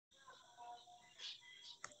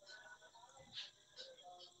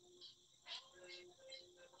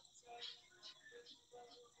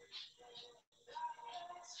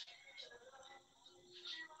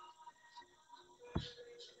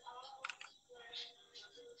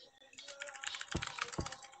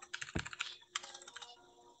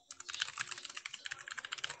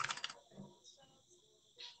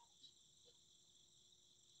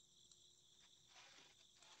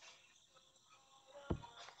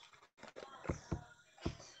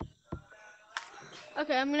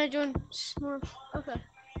Okay, I'm gonna join more. Okay.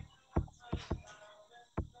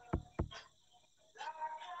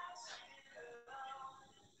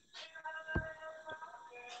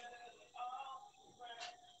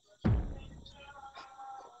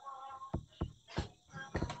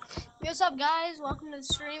 What's up, guys? Welcome to the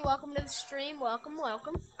stream. Welcome to the stream. Welcome,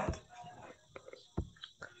 welcome.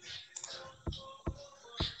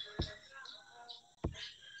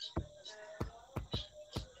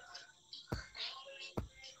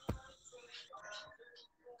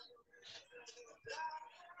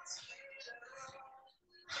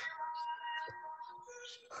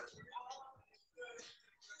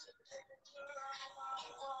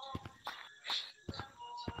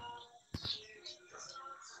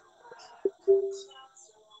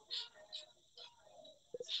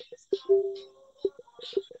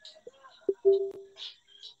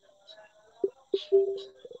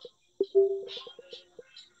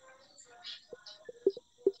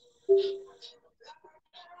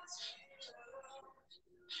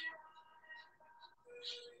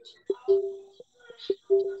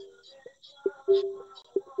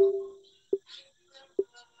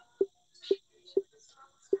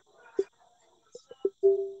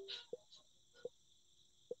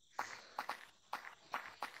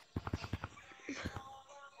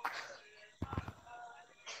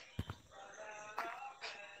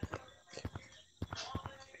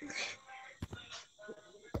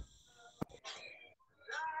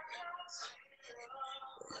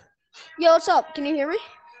 Yo, what's up? Can you hear me?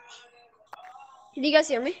 Can you guys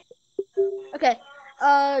hear me? Okay.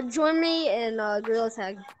 Join me in Gorilla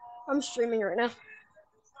Tag. I'm streaming right now.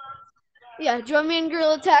 Yeah, join me in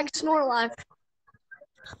Gorilla Tag Snore Live.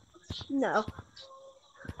 No.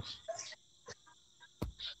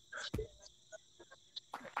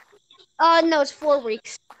 No, it's 4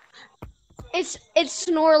 weeks. It's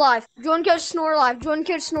Snore Live. Join code Snore Live. Join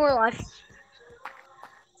code Snore Live.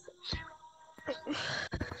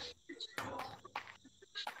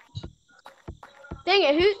 Dang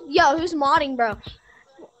it! Who's modding, bro?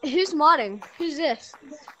 Who's modding? Who's this?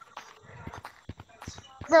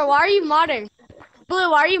 Bro, why are you modding?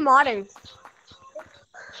 Blue, why are you modding?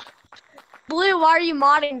 Blue, why are you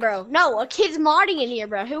modding, bro? No, a kid's modding in here,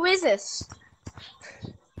 bro. Who is this?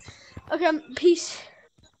 Okay, peace.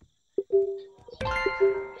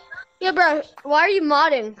 Yeah, bro, why are you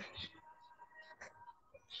modding?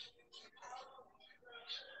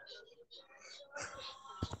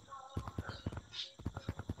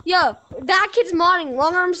 Yo, that kid's modding.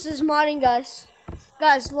 Long Arms is modding, guys.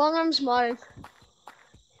 Guys, Long Arms modding.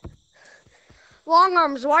 Long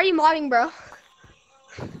Arms, why are you modding, bro?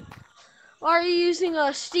 Why are you using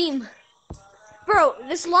Steam? Bro,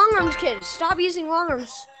 this Long Arms kid, stop using Long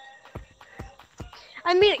Arms.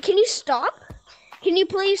 I mean, can you stop? Can you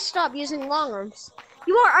please stop using Long Arms?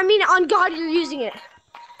 You are, I mean, on God, you're using it.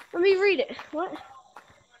 Let me read it. What?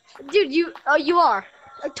 Dude, you are.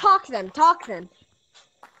 Talk then.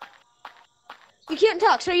 You can't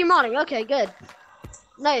talk, so you're modding. Okay, good.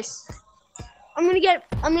 Nice. I'm gonna get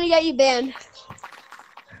you banned.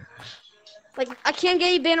 Like, I can't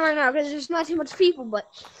get you banned right now because there's not too much people, but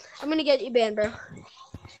I'm gonna get you banned, bro.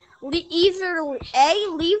 Either A,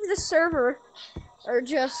 leave the server, or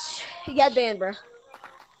just get banned, bro.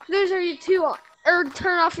 Those are your two, or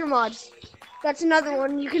turn off your mods. That's another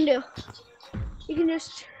one you can do. You can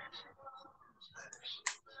just,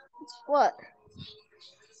 what?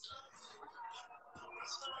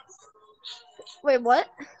 Wait, what?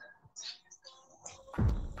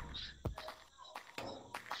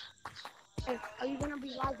 Are you gonna be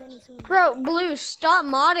live any soon? Bro, Blue, stop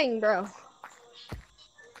modding, bro.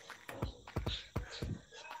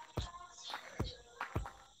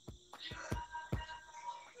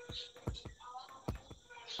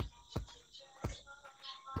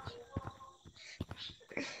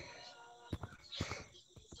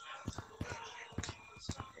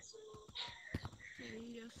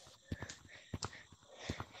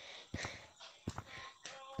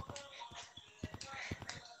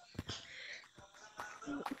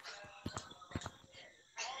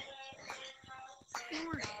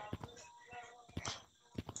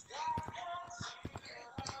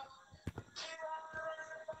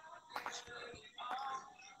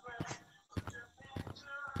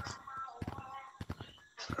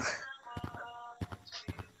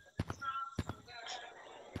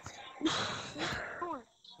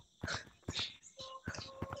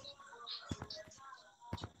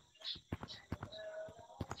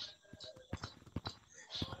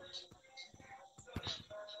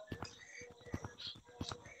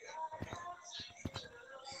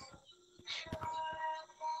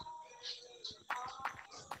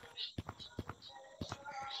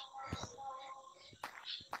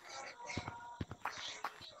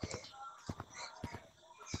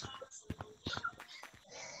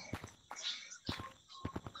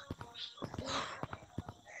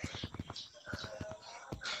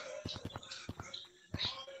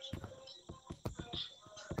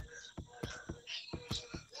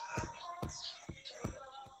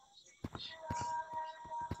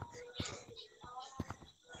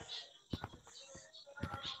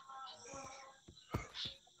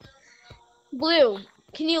 Blue,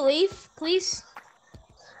 can you leave, please?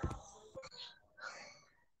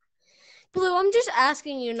 Blue, I'm just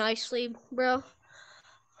asking you nicely, bro.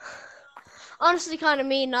 Honestly, kind of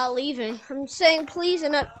mean not leaving. I'm saying please,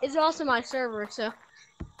 and it's also my server, so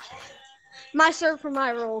my server for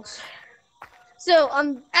my rules. So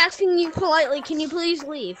I'm asking you politely, can you please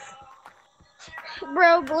leave?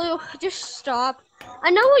 Bro, Blue, just stop.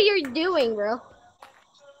 I know what you're doing, bro.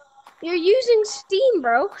 You're using Steam,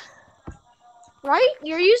 bro. Right?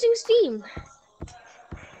 You're using Steam.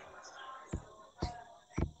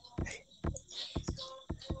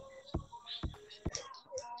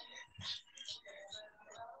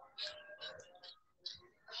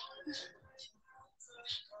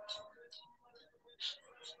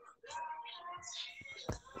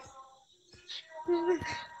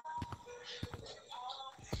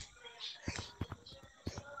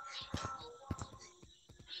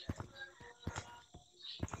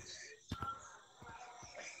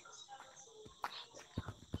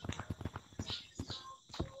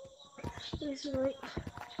 This is like...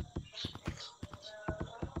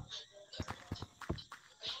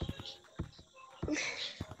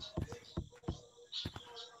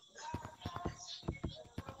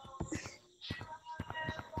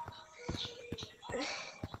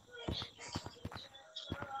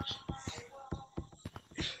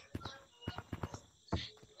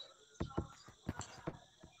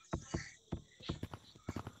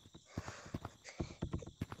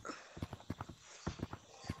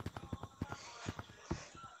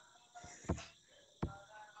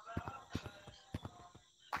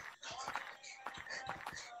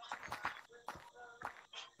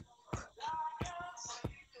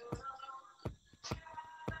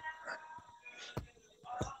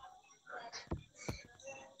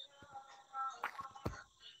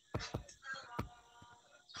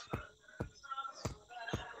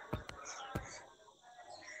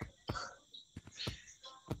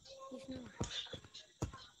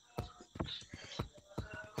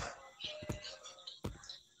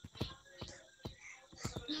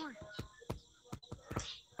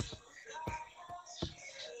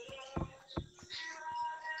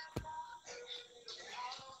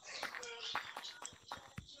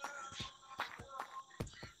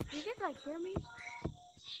 You guys like hear me?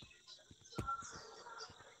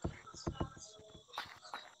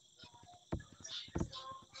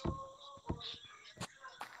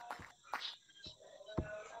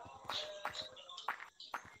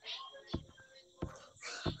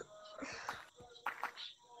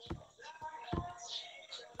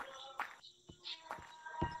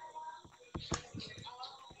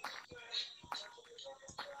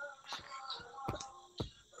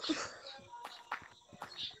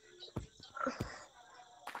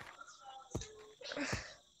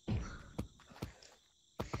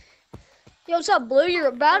 Yo, what's up, Blue? You're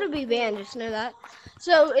about to be banned, just know that.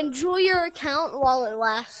 So enjoy your account while it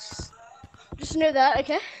lasts. Just know that,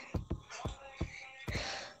 okay?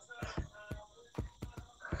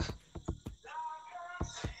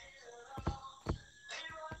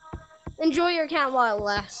 Enjoy your account while it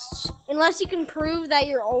lasts. Unless you can prove that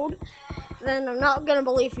you're old, then I'm not gonna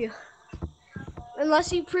believe you.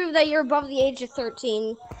 Unless you prove that you're above the age of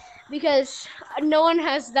 13, because no one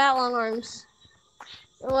has that long arms.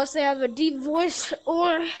 Unless they have a deep voice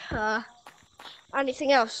or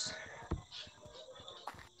anything else.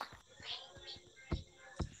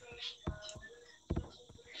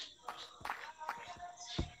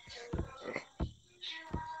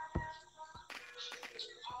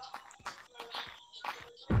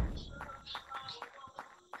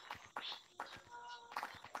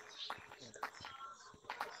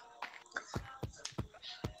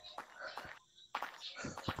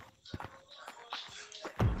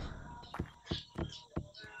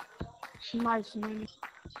 Nice name.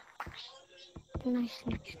 Nice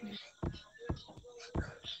name.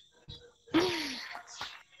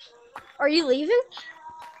 Are you leaving?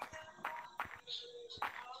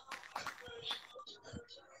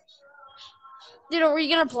 Dude, were you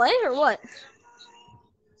gonna play or what?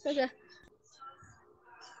 Okay.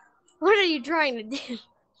 What are you trying to do?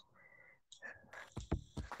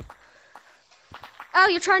 Oh,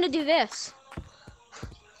 you're trying to do this.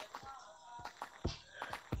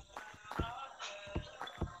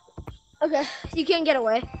 Okay, you can't get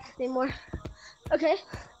away anymore. Okay.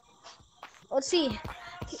 Let's see.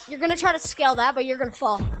 You're gonna try to scale that, but you're gonna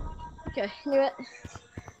fall. Okay, knew it.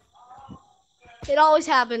 It always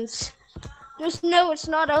happens. Just know it's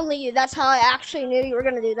not only you. That's how I actually knew you were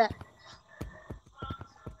gonna do that.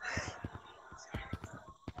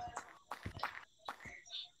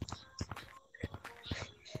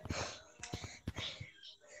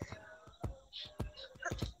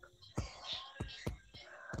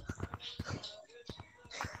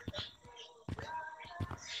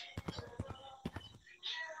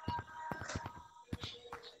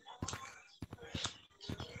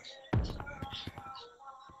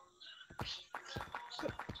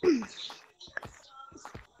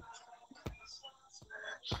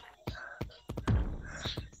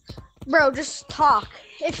 Bro, just talk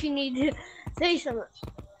if you need to say something.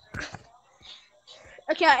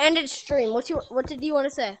 Okay, I ended stream. What did you want to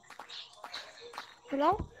say?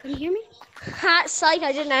 Hello? Can you hear me? Hot psych,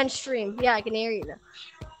 I didn't end stream. Yeah, I can hear you now.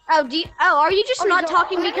 Oh, are you just not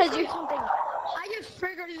talking because you're... Something. I just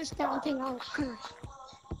figured this damn thing out.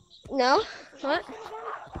 No? What?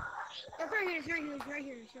 It's right here, it's right here, it's right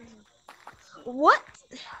here, it's right here. What?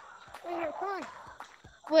 Right here, come on.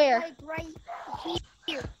 Where? Like right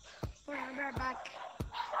here. Hold on, I'll be right back.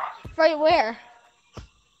 Right where?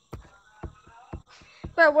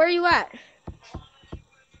 Bro, where are you at?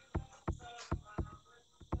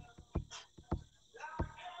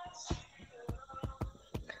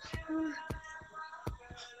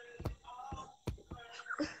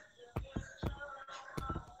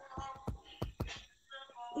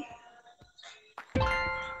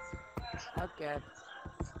 Okay.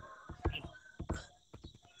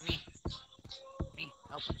 Me.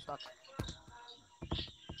 Oh, I'm stuck.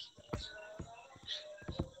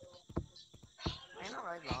 I in the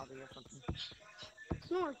right lobby or something.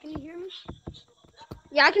 Snore, can you hear me?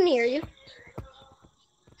 Yeah, I can hear you.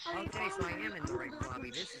 Okay, so I am in the right lobby.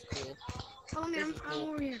 This is cool. Follow me, I'm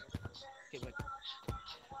over here. Okay, wait.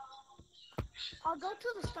 I'll go to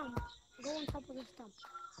the stump. Go on top of the stump.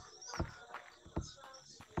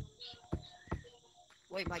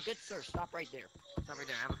 Wait, my good sir, stop right there. Stop right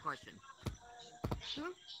there. I have a question. Huh?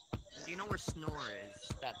 Do you know where Snore is?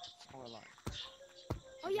 That Snore line.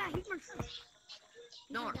 Oh yeah, he's my friend.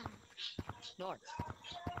 Snore. Snore.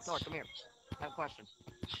 Snore, come here. I have a question.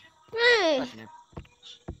 Hey. Question here.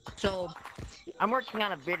 So, I'm working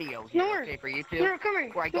on a video here, Snore. okay, for YouTube, Snore, come here.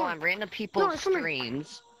 where I go Snore. on random people's Snore, come here.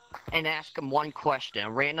 streams and ask them one question,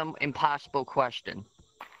 a random impossible question.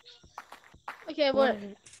 Okay, what?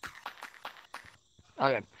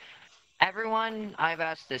 Okay. Everyone I've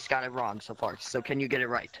asked this got it wrong so far, so can you get it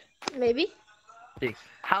right? Maybe. See,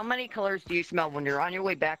 how many colors do you smell when you're on your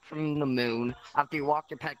way back from the moon after you walked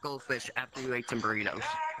your pet goldfish after you ate some burritos?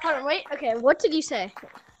 Hold on, wait. Okay, what did you say?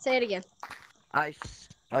 Say it again. I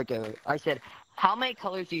said, how many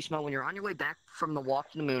colors do you smell when you're on your way back from the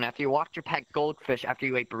walk to the moon after you walked your pet goldfish after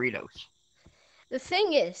you ate burritos? The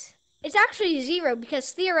thing is, it's actually 0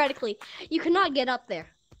 because theoretically you cannot get up there.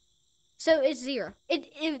 So it's 0.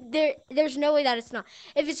 There's no way that it's not.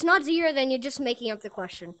 If it's not 0, then you're just making up the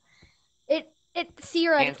question. It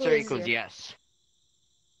theoretically Answer is equals 0. yes.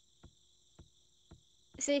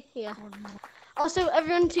 See? Yeah. Also,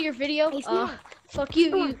 everyone to your video, Hey, Snore. fuck you,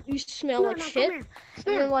 Snore. you smell Snore, like no, shit. come here.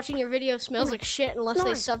 Everyone watching your video smells Snore. like shit unless they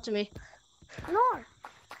Snore. sub to me. Snore.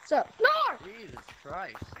 So, Snore. Jesus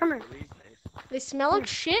Christ. Come here. they smell like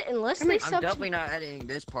shit unless Come they here. I'm sub to definitely me. not editing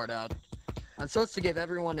this part out. I'm supposed to give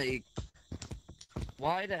everyone a...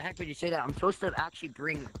 Why the heck would you say that? I'm supposed to actually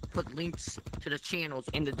put links to the channels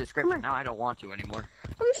in the description. Now I don't want to anymore.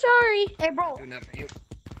 I'm sorry. Hey, bro. Doing that for you.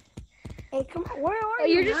 Hey, come on. Where are Oh,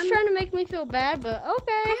 you, you're just man? trying to make me feel bad, but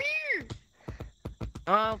okay. Come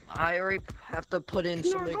here. I already have to put in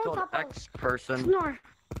Snore, something go called top of- X person. Snore.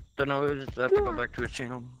 Don't know, I just have to go Snore. back to his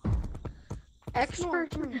channel.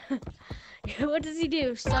 Expert. Snore. What does he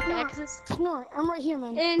do? Suck Snore. X's? Snore. I'm right here,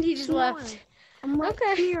 man. And he just Snore. left. I'm right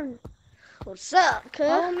Okay. here. What's up,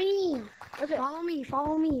 Follow cuz? me. Okay. Follow me.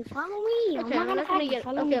 Follow me. Follow me. Okay, I'm not gonna get.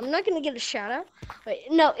 Follow Okay, me. I'm not gonna get a shout out. Wait,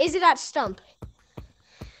 no, is it at Stump?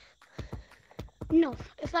 No,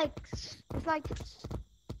 it's like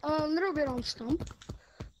a little bit on stump.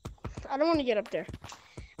 I don't want to get up there.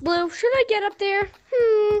 Blue, should I get up there?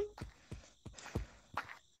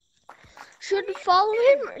 Should I follow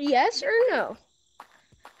him? Yes or no?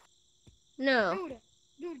 No.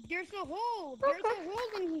 Dude, there's a hole. There's a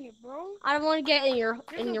hole in here, bro. I don't want to get in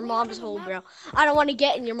your mom's hole, bro. I don't want to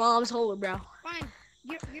get in your mom's hole, bro. Fine.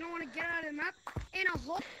 You don't want to get out of the map in a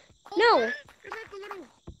hole? No. There's like a little.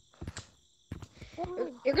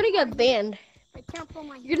 You're gonna get banned. I can't pull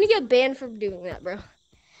my. You're gonna get banned for doing that, bro.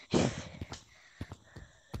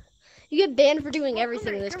 You get banned for doing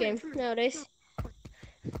everything in this game nowadays.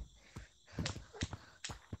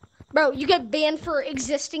 Bro, you get banned for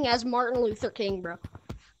existing as Martin Luther King, bro.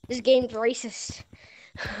 This game's racist.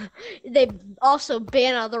 They also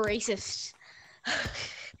ban other racists.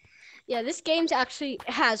 Yeah, this game's actually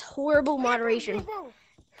has horrible moderation. Bro.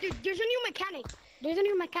 Dude, there's a new mechanic. There's a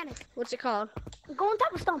new mechanic. What's it called? Go on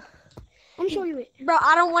top of stump. Let me show you it. Bro,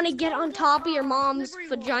 I don't want to get on top of your mom's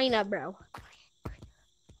vagina, bro.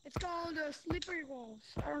 It's called slippery walls.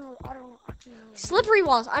 I don't know. Actually know. Slippery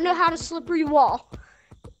walls. I know how to slippery wall.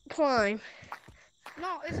 Climb.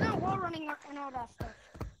 No, it's not wall running and all that stuff.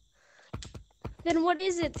 Then what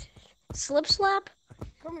is it? Slip slap?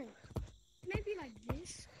 Come here. Maybe like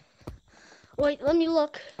this. Wait, let me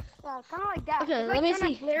look. Yeah, kind of like that. Okay, It's let like me kinda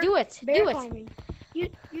see. Bear, Do it. bear Do it. climbing. You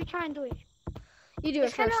try and do it. You do it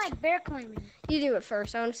It's kind of first. like bear climbing. You do it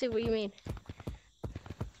first. I want to see what you mean.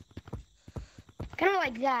 Kind of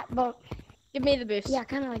like that, but Give me the boost. yeah,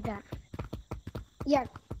 kind of like that. Yeah,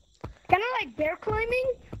 kind of like bear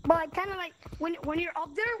climbing, but like kind of like when you're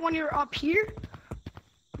up there, when you're up here,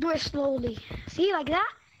 do it slowly. See, like that.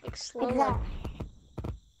 Like slowly. Like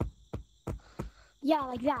that. Yeah,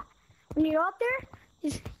 like that. When you're up there,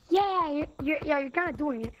 just you're kind of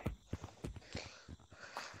doing it.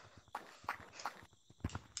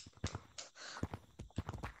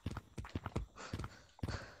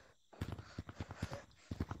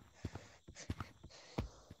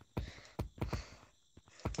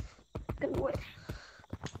 Good boy.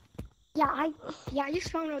 Yeah, I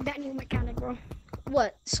just found out that new mechanic, bro.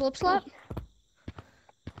 What? Slip slap?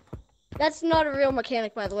 That's not a real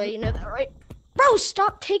mechanic, by the way. You know that, right? Bro,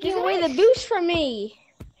 stop taking Yes, it away the is. boost from me.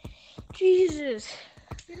 Jesus.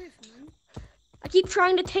 It is, man. I keep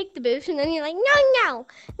trying to take the boost, and then you're like, no,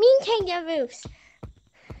 me take your boost.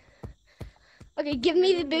 Okay, give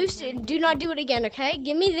me the boost, and do not do it again, okay?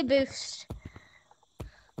 Give me the boost.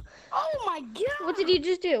 Oh my god! What did he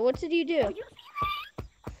just do? What did he do? Oh, you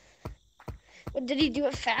see What, did he do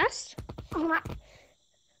it fast? that? Oh my.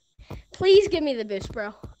 Please give me the boost,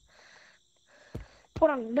 bro.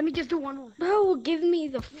 Hold on, let me just do one more. Bro, give me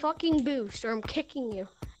the fucking boost, or I'm kicking you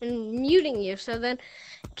and muting you, so then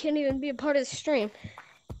you can't even be a part of the stream.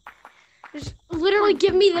 Just literally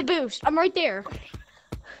give me the boost. I'm right there.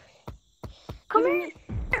 Come here.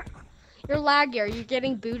 You're laggy. Are you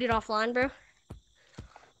getting booted offline, bro?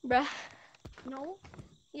 Bruh. No,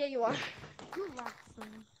 Yeah, you are. you laugh, son.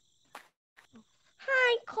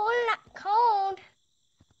 Hi, cold.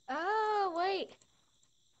 Oh, wait.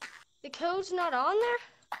 The code's not on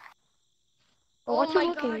there? Well, Oh what you my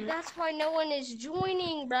looking god, at? that's why no one is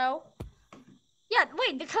joining, bro. Yeah,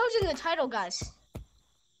 wait, the code's in the title, guys.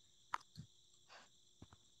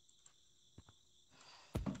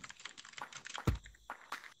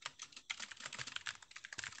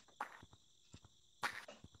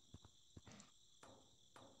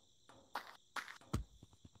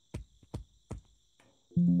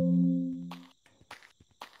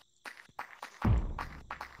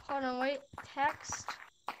 Hold on, wait. Text.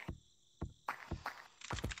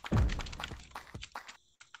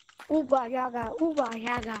 Uba yaga, uba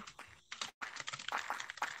yaga.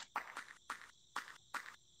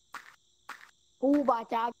 Uba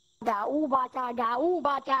chaga, uba chaga,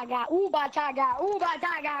 uba chaga, uba chaga, uba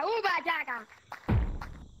chaga, uba chaga.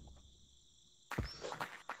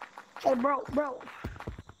 Hey, bro.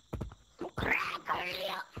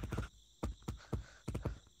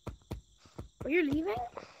 Are you leaving?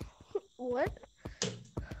 What?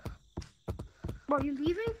 Bro, you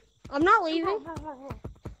leaving? I'm not leaving. Bro,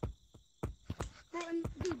 and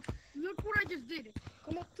dude, look what I just did.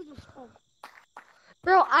 Come up to the spawn.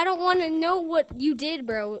 Bro, I don't want to know what you did,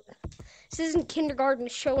 bro. This isn't kindergarten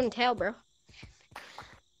show and tell, bro.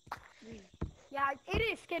 Yeah, it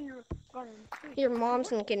is kindergarten. Your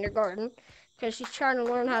mom's in kindergarten because she's trying to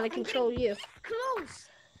learn how to control you. Close.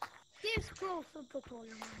 This close to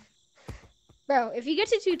tutorial, man. Bro, if you get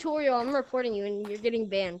to tutorial, I'm reporting you and you're getting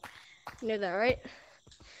banned. You know that, right?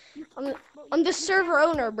 I'm the server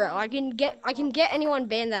owner, bro. I can get anyone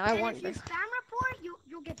banned that I And want, if bro. you spam report,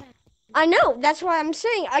 you'll get banned. I know. That's why I'm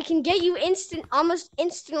saying I can get you almost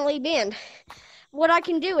instantly banned. What I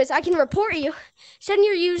can do is I can report you, send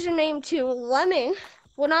your username to Lemming,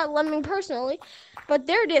 well, not Lemming personally, but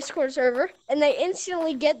their Discord server, and they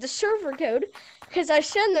instantly get the server code because I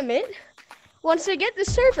send them it. Once they get the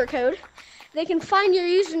server code, they can find your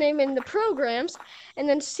username in the programs and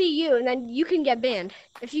then see you, and then you can get banned.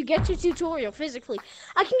 If you get to tutorial physically,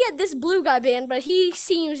 I can get this blue guy banned, but he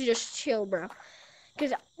seems just chill, bro.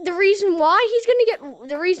 Because the reason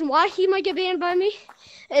why he might get banned by me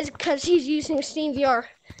is because he's using Steam VR.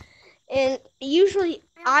 And usually,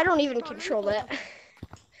 I don't even control that.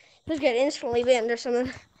 He'll get instantly banned or something.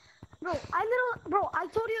 Bro, I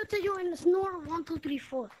told you to join the snore 1, 2, 3,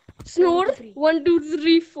 4. Snore 1, 2,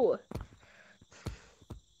 3, 4.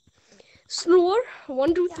 Snore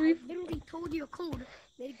 1, 2, 3. I literally told you a code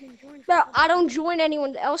that you can join. Bro, I don't join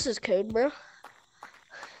anyone else's code, bro.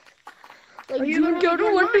 Like, Are you you gonna go to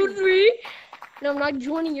join 1, 2, mine? 3. No, I'm not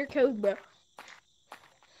joining your code, bro.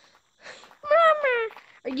 Mama,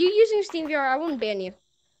 are you using Steam VR? I won't ban you.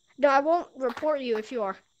 No, I won't report you if you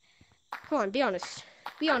are. Come on, be honest.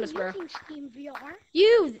 Be honest, bro. Using Steam VR.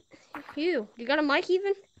 You got a mic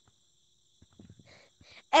even?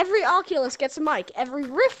 Every Oculus gets a mic. Every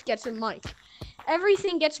Rift gets a mic.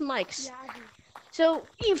 Everything gets mics. Yeah, I do. So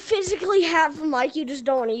you physically have the mic, you just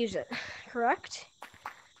don't want to use it, correct?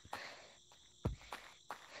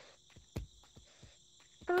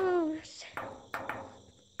 Oh.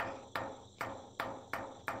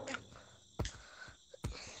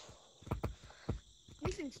 I'm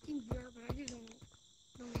using Steam VR, but I just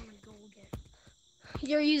don't want to go again.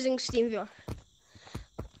 You're using SteamVR.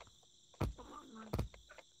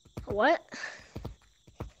 What?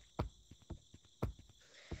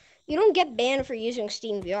 You don't get banned for using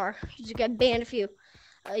SteamVR. You just get banned if you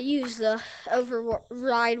use the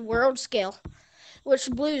override world scale, which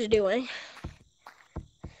Blue's doing.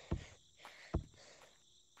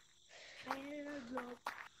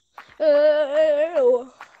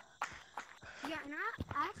 Oh. Yeah, and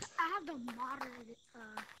I have the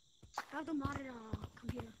modded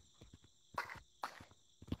computer.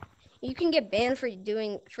 You can get banned for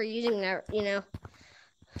using that, you know.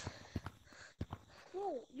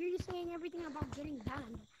 Whoa, you're just saying everything about getting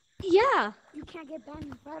banned. Yeah. You can't get banned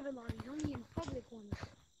in private lobbies, only in public ones.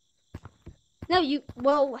 No,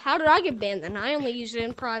 well, how did I get banned then? I only used it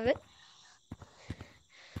in private.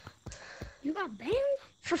 You got banned?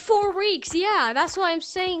 For 4 weeks, yeah. That's why I'm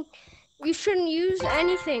saying you shouldn't use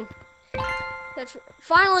anything. That's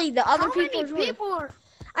finally the other How people. many people are?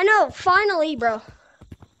 I know, finally, bro.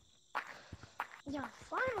 Yeah,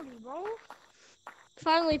 finally, bro.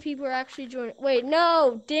 Finally, people are actually joining. Wait,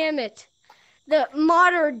 no, damn it. The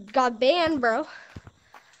modder got banned, bro.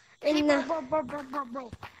 Hey, And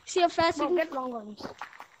bro. see how fast Bro, you can get long arms.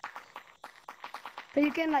 So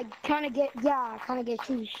you can like kind of get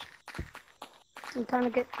shoes. You kind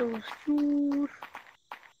of get those shoes.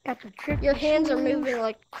 Got the trick. Your hands are shoes. moving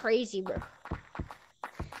like crazy, bro.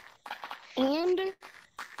 And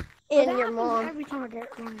Your mom. Every time I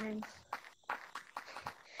get long arms.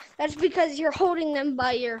 That's because you're holding them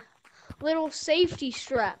by your little safety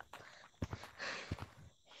strap.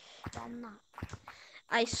 I'm not.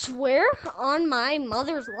 I swear on my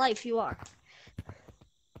mother's life you are.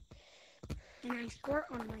 And I swear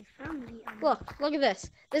on my family. Look at this.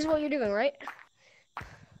 This is what you're doing, right?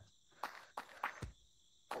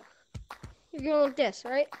 You're going like this,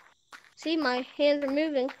 right? See, my hands are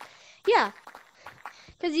moving. Yeah,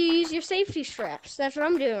 because you use your safety straps. That's what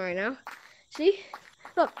I'm doing right now. See?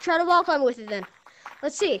 Look, try to wall climb with it then.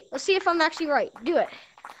 Let's see. Let's see if I'm actually right. Do it.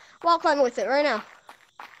 Wall climb with it right now.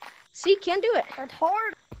 See, can't do it. That's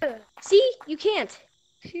hard. See, you can't.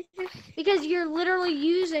 Because you're literally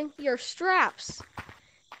using your straps.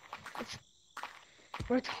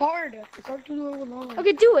 It's hard. It's hard to do it with long arms.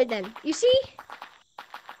 Okay, do it then. You see?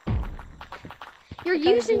 You're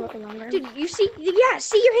using... Dude, you see? Yeah,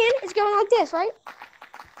 see your hand? It's going like this, right?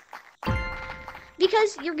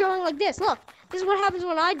 Because you're going like this. Look, this is what happens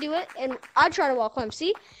when I do it, and I try to wall climb.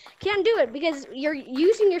 See? Can't do it because you're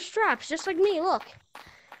using your straps, just like me. Look.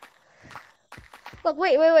 Look,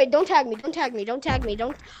 wait. Don't tag me.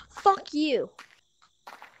 Don't. Fuck you.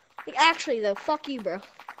 Like, actually, though, fuck you, bro.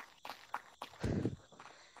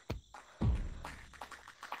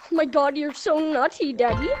 Oh my god, you're so nutty,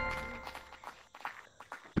 daddy.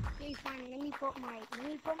 Okay, fine. Let me put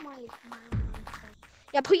my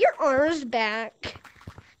Yeah, put your arms back.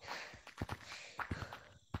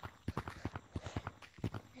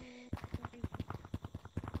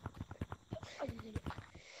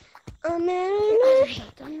 Oh man.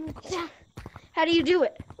 How do you do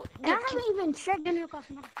it? I haven't even checked the new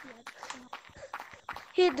cosmetics yet.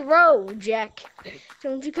 Hit the road, Jack.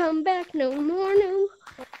 Don't you come back no more, no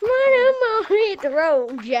more. Hit the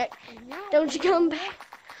road, Jack. Don't you come back.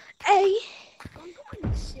 Hey. I'm going to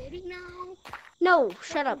the city now. No,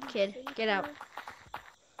 shut up, kid. Get out.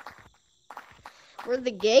 We're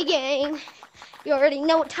the gay gang. You already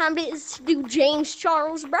know what time it is to do James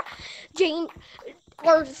Charles, bruh.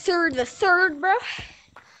 Or the third, bruh.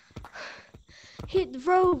 Hit the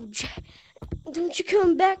road, Jack. Don't you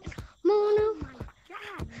come back, mono.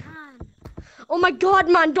 Oh my god,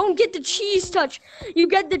 man, don't get the cheese touch. You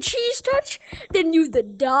get the cheese touch, then you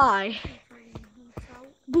die.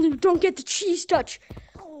 Blue, don't get the cheese touch.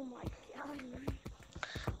 Oh my god.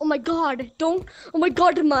 Oh my god, oh my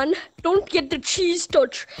god, man, don't get the cheese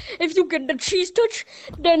touch. If you get the cheese touch,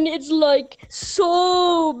 then it's like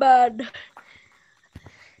so bad.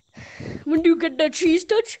 When you get the cheese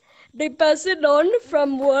touch, they pass it on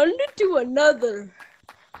from one to another.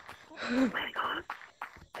 Oh my god.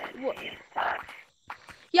 What?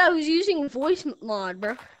 Yeah, I was using voice mod,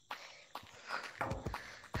 bro.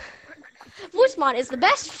 Voice mod is the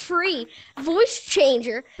best free voice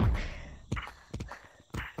changer.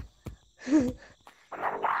 Bro,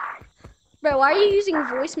 why are you using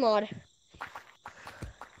voice mod?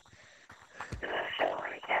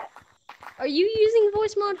 Are you using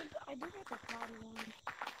voice mod? I do like the cloudy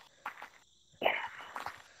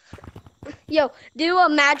one. Yo, do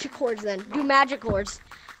magic chords then. Do magic chords.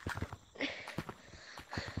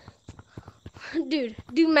 Dude,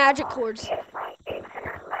 do magic chords.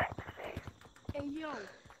 Hey yo.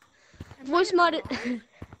 Voice mod.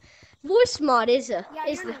 Voice mod is a. Yeah,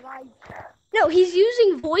 Is you're the. live. No, he's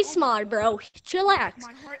using voice mod, bro. Chillax.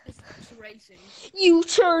 My heart is racing. You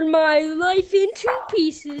turn my life into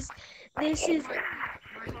pieces. This is. My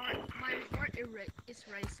heart is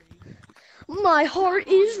racing. My heart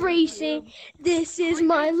is racing. This is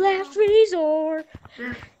my last resort.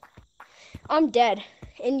 I'm dead,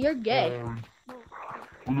 and you're gay.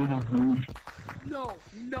 No.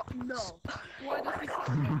 Why does this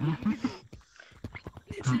happen?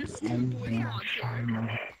 Just voice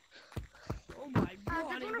monster. Oh my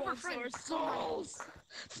god, he wants our souls.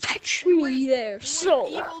 Fetch me their soul.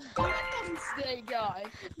 Evil doomsday guy.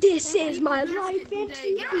 This is my life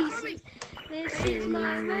into pieces. This is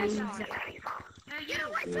my last.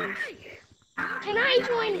 Can I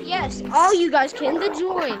join? Yes, all you guys can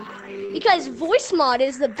join because voice mod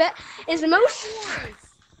is the most.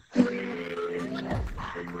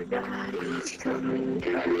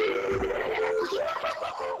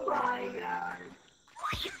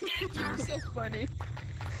 You're so funny.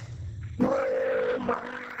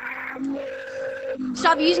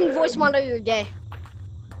 Stop using voice mod or you're gay.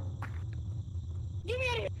 Get me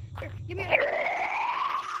out of here. Get me out of here.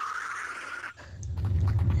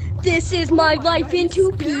 This is my life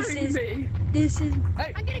into pieces. This is.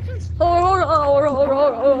 Hey. I'm getting close.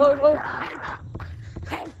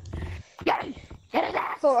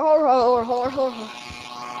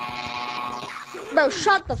 Bro,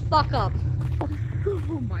 shut the fuck up.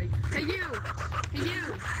 Oh my. Hey you.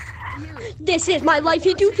 This is my life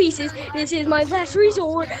into pieces. This is my last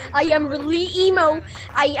resort. I am really emo.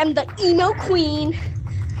 I am the emo queen.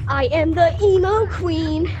 I am the emo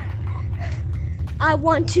queen. I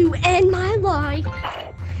want to end my life.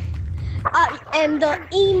 I am the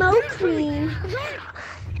emo queen.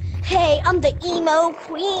 Hey, I'm the emo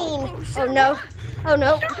queen. Oh no. Oh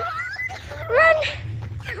no. Run.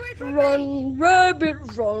 Run, rabbit,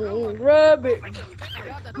 run, rabbit.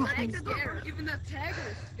 God, the tag scared. Even the tag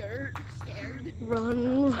was scared.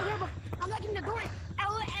 Run. I'm locking the door.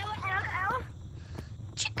 Ow.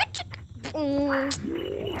 Chicka, chicka.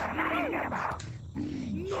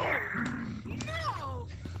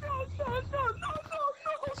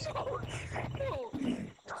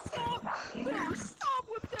 No, stop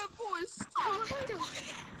with that voice. Stop.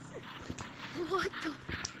 What the?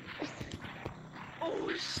 Oh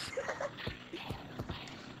shit.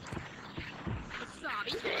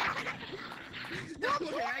 Sorry. No,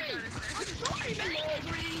 okay, I got it. I'm sorry, man.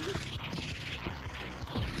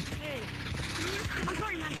 Hey. I'm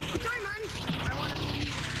sorry, man. I want to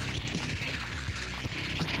leave.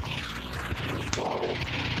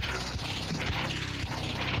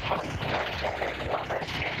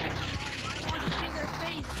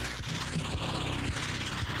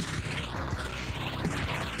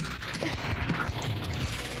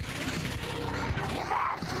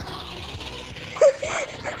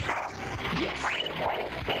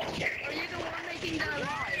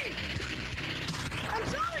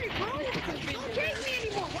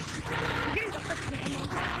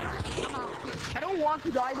 Want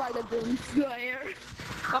to die by the Doomslayer.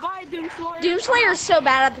 Bye-bye, Doomslayer. Doomslayer's so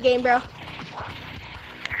bad at the game, bro.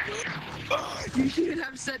 You shouldn't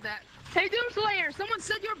have said that. Hey, Doomslayer, someone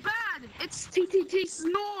said you're bad. It's TTT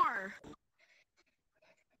Snore.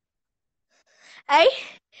 Hey?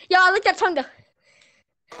 Yo, I like that tongue though.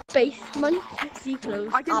 Basement, see close.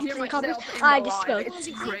 I can hear Option myself cover. in I the just line. go. It's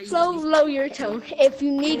crazy. Slow, low your tone. If you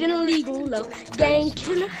need an illegal low, gang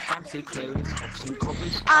killer.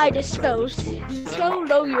 I dispose. Slow,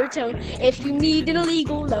 low your tone. If you need an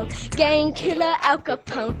illegal low, gang killer Al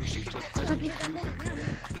Capone.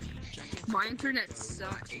 My internet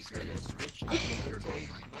sucks.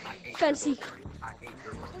 Fancy.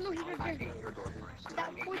 Oh no, he's right there.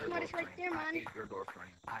 That voice mod is right there, man.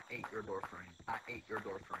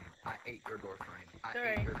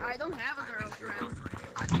 Sorry, I don't have a girlfriend.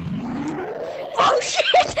 Oh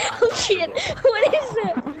shit! Oh shit! What is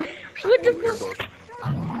that? What the fuck?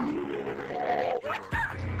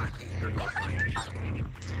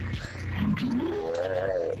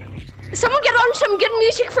 Someone get on some good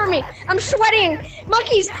music for me. I'm sweating.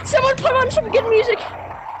 Monkeys, someone put on some good music.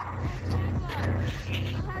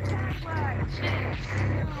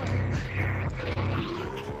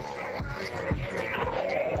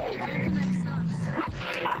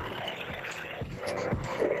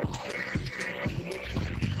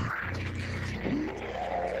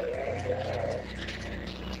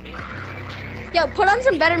 Yo, put on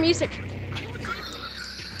some better music.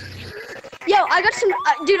 Yo, I got some,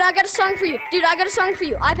 dude, I got a song for you. Dude, I got a song for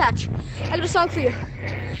you. Eye patch. I got a song for you.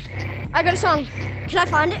 I got a song. Can I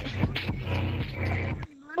find it?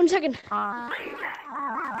 1 second. Oh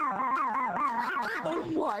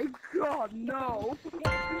my god, no.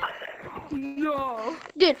 No.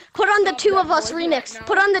 Dude, put on the Two of Us remix.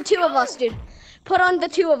 Put on the Two of Us, dude. Put on the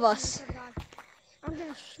Two of Us.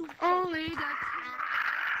 Only that.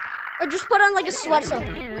 Or just put on like a sweat song.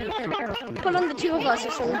 Put on the Two of Us or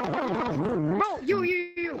something. Bro,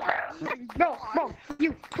 you. Bro,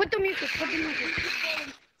 you. Put the music.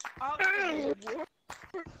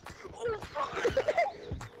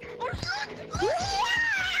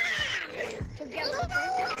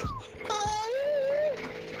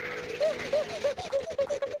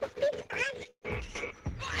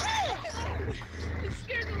 It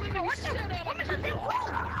scared the living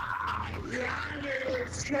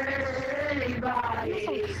shit out of me.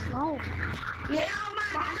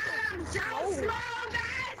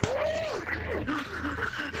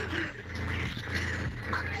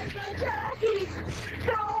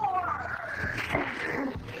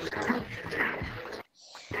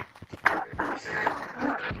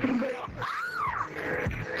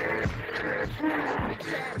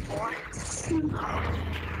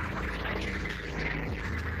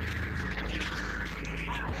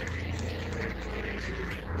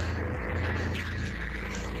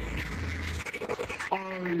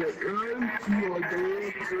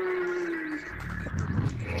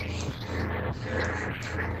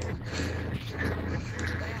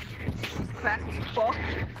 Fast as fuck.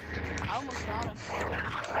 I almost got him.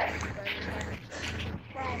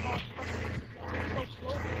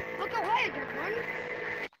 Look away, everyone.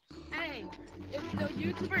 Hey, if the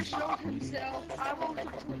YouTuber shows himself, I will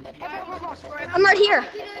subscribe. I'm right here.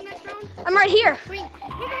 I'm right here. If the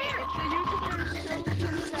YouTuber shows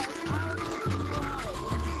himself,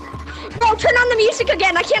 Bro, turn on the music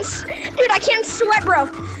again. I can't, dude, I can't sweat, bro.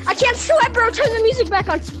 I can't sweat, bro. Turn the music back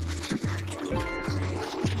on.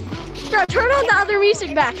 Bro, turn on the other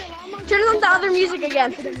music back. Turn on the other music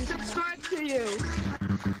again. subscribe to you.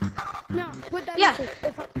 No, put that Yeah. music.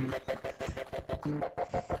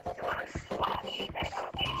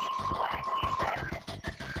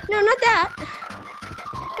 No, not that.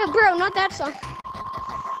 No, bro, not that song.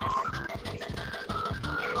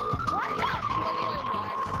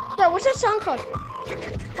 Bro, what's that song called?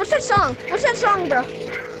 What's that song? What's that song, bro?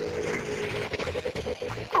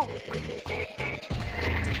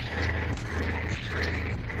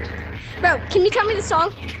 Bro, can you tell me the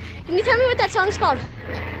song? Can you tell me what that song's called?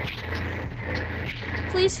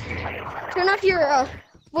 Please? Turn off your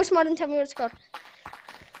voice mod and tell me what it's called.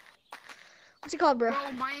 What's it called, bro?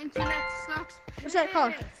 Bro, my internet sucks. What's that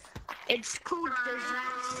called? It's called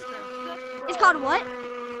Disaster. It's called what?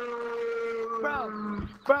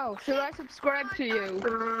 Bro, should I subscribe to you?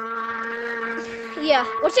 Yeah.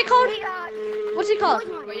 What's it called? What's it called?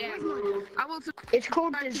 But yeah, I will. It's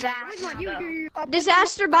called Disaster.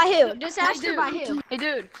 Disaster by who? Disaster by who? Hey,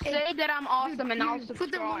 dude, say that I'm awesome and I'll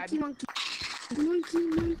Put the subscribe. monkey.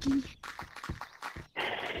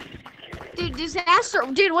 Dude, Disaster.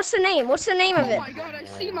 Dude, what's the name? What's the name of Oh it? my god, I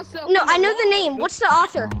see myself. No, I know the name. What's the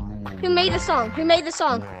author? Who made the song? Who made the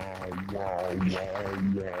song?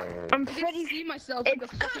 I'm I pretty can see myself in the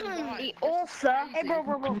fucking the God. author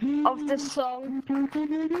of the song.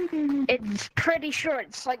 It's pretty sure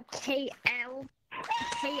it's like KL,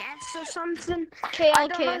 KS or something. I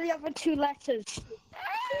don't know KLK. the other two letters.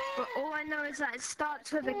 But all I know is that it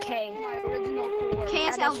starts with a K. My original core. And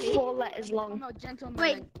it's KSLV. 4 letters I'm long. a gentleman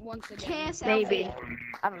Wait, once again. KSLV. Maybe.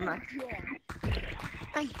 I don't know. Yeah.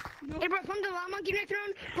 Hey bro, from the monkey next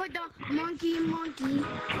round, put the monkey. Monkey.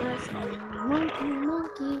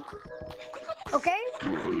 Okay?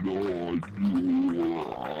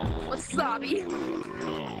 Wasabi.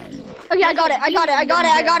 Okay, I got it.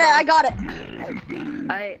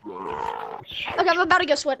 Okay, I'm about to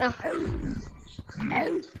go sweat now.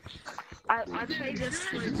 I played this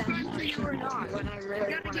for them or not when I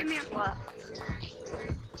really Gotta give me a sweat.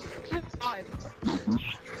 5.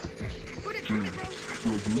 Put it, bro.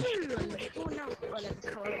 Oh no, whatever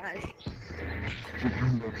color that is.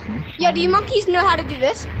 Yeah, do you monkeys know how to do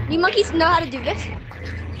this? Do you monkeys know how to do this?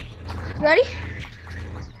 Ready?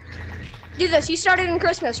 Do this. You started in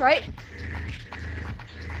Christmas, right?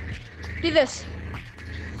 Do this.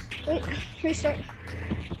 Wait, restart.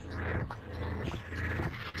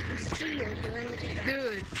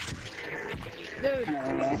 Dude.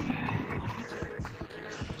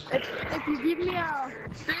 If you give me a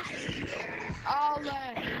fist, I'll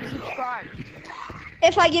subscribe.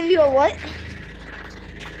 If I give you a what?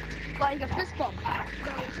 like a fist bump.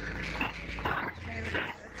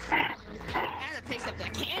 And it picks up the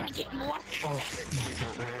candy cane more.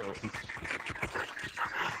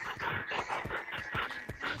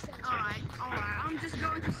 Alright. I'm just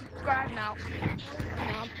going to subscribe now.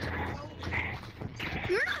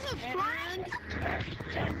 You're not subscribed?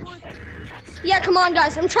 Yeah, come on,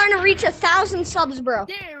 guys. I'm trying to reach 1,000 subs, bro.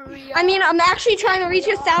 There we go. I mean, I'm actually trying to reach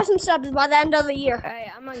 1,000 subs by the end of the year.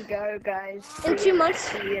 Hey, I'm gonna go, guys. In 2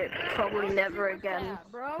 months. See it probably never again. Yeah,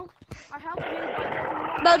 bro. I helped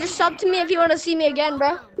you. Bro, just sub to me if you want to see me again,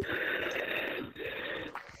 bro.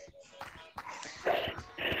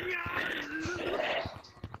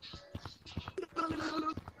 There's a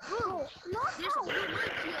little monkey up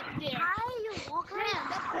there. How are you walking around?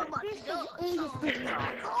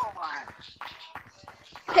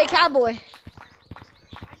 Hey, cowboy.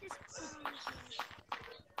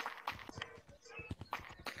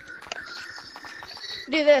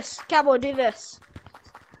 Do this. Cowboy, do this.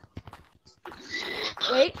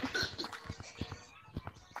 Wait.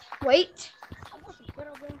 Wait.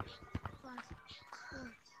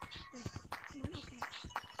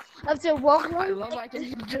 Up to walk. I love I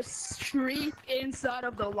can just shriek inside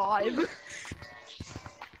of the live.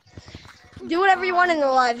 Do whatever you want in the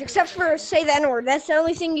live, except for say the N-word. That's the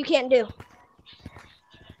only thing you can't do.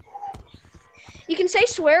 You can say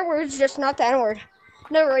swear words, just not the N-word.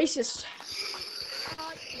 No racist.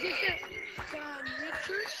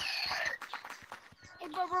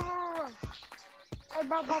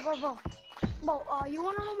 Bro, you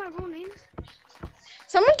wanna know my real name?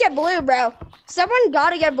 Someone get blue, bro. Someone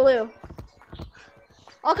gotta get blue.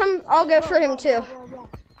 I'll go for him too.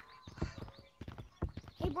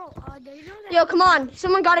 Hey, bro, do you know that? Yo, come on.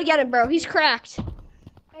 Someone gotta get him, bro. He's cracked.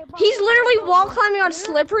 Hey, bro, He's literally wall climbing on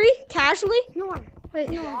slippery, casually. Wait.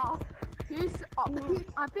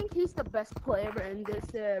 I think he's the best player in this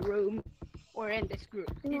room or in this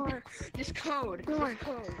group. This code. This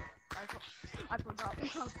code. I forgot the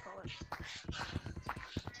code.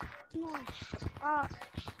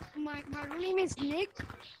 My real name is Nick.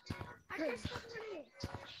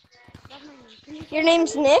 Your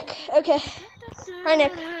name's Nick? Okay. Hi,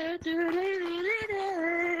 Nick.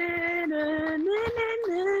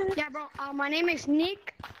 Yeah, bro. My name is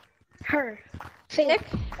Nick. Her. Say Nick?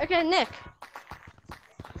 Okay, Nick.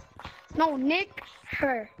 No, Nick.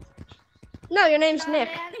 Her. No, your name's Nick.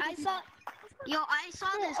 I saw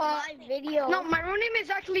this live video. No, my real name is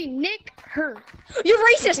actually Nick. Her. You're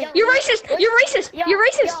racist! You're racist! You're racist! You're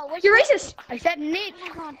racist! You're racist! I said Nick.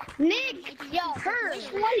 Nick. Her. He's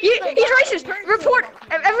racist! Report!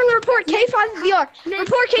 Everyone report K5VR!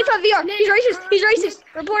 Report K5VR! He's racist! He's racist!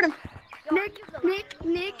 Report him! Nick.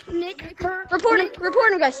 Her. Report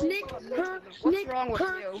him, guys! Nick. Her. What's wrong with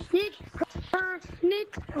you? Nick. Her.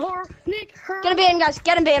 Nick. Her. Get him banned, guys!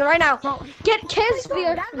 Get him banned right now! Get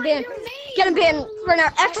KSVR banned! Get him banned right now!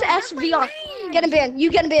 XSVR! Get him banned! You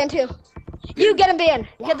get him banned too! You get him banned!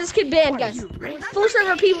 Get this kid banned, guys! Full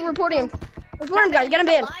server people reporting him! Report him, guys! Get him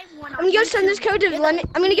banned! I'm gonna go send this code to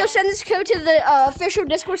the official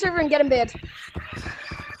Discord server and get him banned.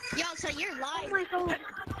 Yo, so you're live.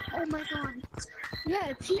 Oh my god. Yeah,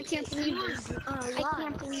 I can't believe this. I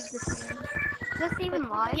can't believe this. Is this even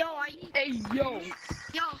live? Hey, yo.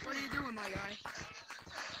 What are you doing, my guy?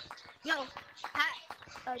 Yo,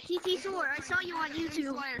 TT Sword, I saw you on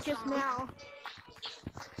YouTube just now.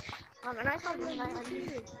 And I saw this guy on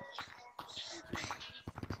YouTube.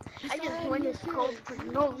 I just won this code for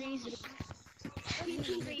no reason.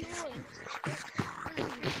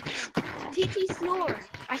 TT Snore,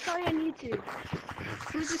 I saw you on YouTube.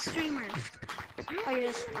 Who's a streamer? Oh,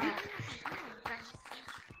 yes.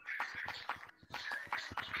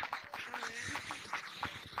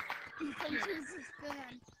 He punches his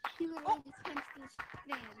fan. He literally just punched his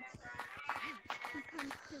fan. He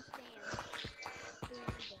punched his fan.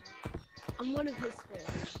 I'm one of his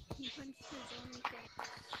fans. He punched his own fan.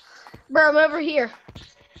 Bro, I'm over here.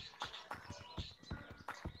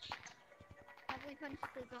 Probably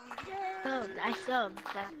punched his own fan. Oh, I subbed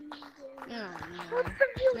that. Not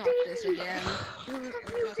this again.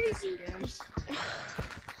 Not this again.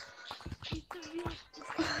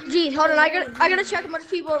 Gee, hold on, I gotta check how much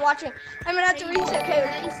people are watching. I'm gonna have to reset code.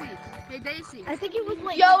 Hey, Daisy. I think it was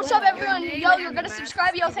like. Yo, what's up, everyone? Yo, you're gonna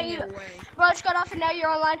subscribe. Yo, thank you. Bro, it's got off and now you're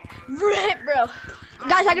online. Rip, bro.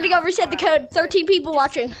 Guys, I gotta go reset the code. 13 people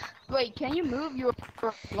watching. Wait, can you move your...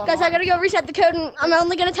 Guys, I gotta go reset the code, and I'm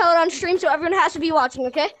only gonna tell it on stream, so everyone has to be watching,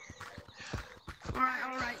 okay?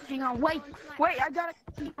 Alright. Hang on, wait, I gotta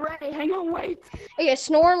keep ready. Hang on, wait. Okay,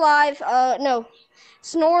 Snore Live, no.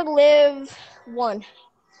 Snore Live 1.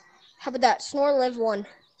 How about that? Snore Live 1.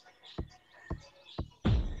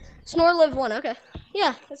 Snore live 1. Okay.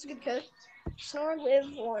 Yeah, that's a good code. Snore live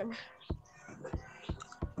 1.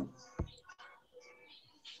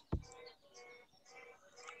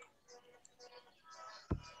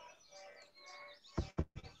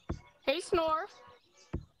 Hey, Snore.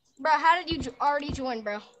 Bro, how did you already join,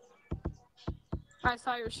 bro? I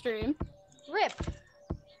saw your stream. Rip.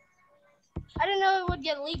 I didn't know it would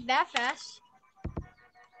get leaked that fast.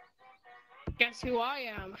 Guess who I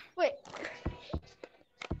am? Wait.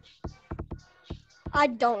 I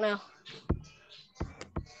don't know.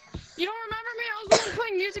 You don't remember me? I was the one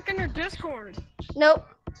playing music in your Discord. Nope.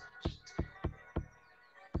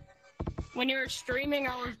 When you were streaming,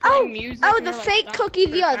 I was playing music. Oh, and the you were fake like, cookie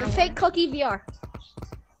 "That's VR. kinda The fake weird." cookie VR.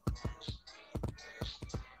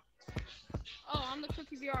 Oh, I'm the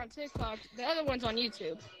cookie VR on TikTok. The other one's on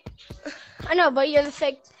YouTube. I know, but you're the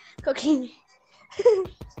fake cookie. I'm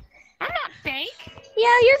not fake.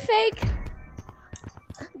 Yeah, you're fake.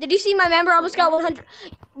 Did you see my member almost got 100?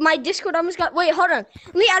 My Discord almost got. Wait, hold on.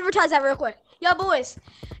 Let me advertise that real quick. Yo, boys,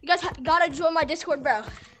 you guys gotta join my Discord, bro.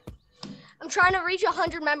 I'm trying to reach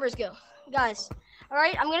 100 members, guys. All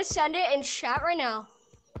right, I'm gonna send it in chat right now.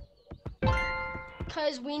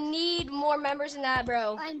 Cause we need more members than that,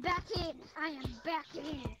 bro. I'm back in. I am back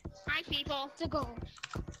in. Hi, people. To go.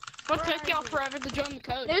 What took y'all forever to join the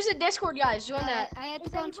code? There's a Discord, guys. Join that. I had to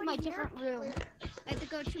go into my different room. I had to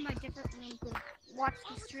go to my different room to watch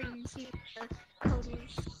the stream and see the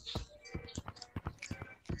coders.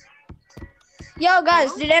 Yo,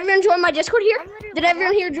 guys, did everyone join my Discord here? Did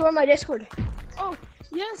everyone here join my Discord? Oh,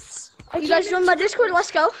 yes. You guys join my Discord?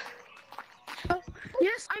 Let's go.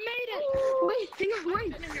 Yes, I made it. Wait, hang on,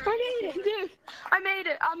 wait. I made it, dude. I made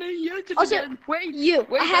it. I'm in YouTube Also, again. Wait. You,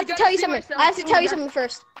 Wait, I have to gotta tell you see something. myself. I have to tell you something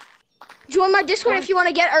first. Join my Discord if you want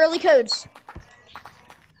to get early codes.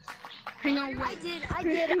 Hang on, I wait. did.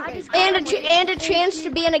 I just And a chance to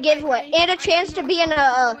be in a giveaway. And a chance to be in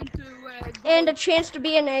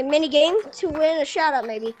a mini game to win a shout out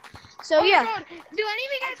maybe. So Oh my yeah. God. Do any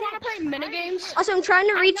of you guys want to play minigames? Also, I'm trying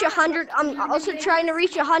to reach 100. I'm also trying to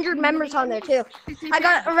reach 100 members on there too. I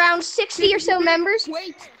got around 60 or so members.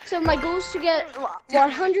 Wait. So my goal is to get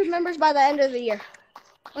 100 members by the end of the year.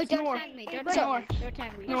 Wait, don't tag me. Don't tag me. Don't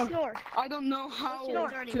tag me. Snore. Snore. I don't know how Snore.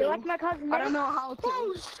 to. You like my cousin? I don't know how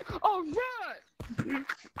to. All right.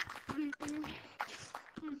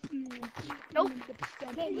 Nope.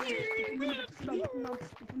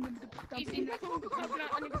 Easy. Coconut.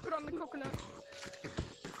 I need to put on the coconut.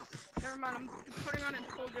 Never mind. I'm putting on a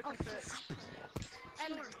whole different fit.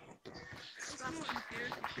 And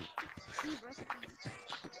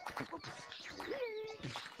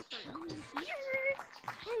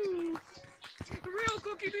the real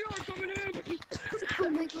cookie VR coming in. Oh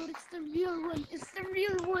my god, it's the real one. It's the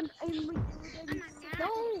real one. Oh my god.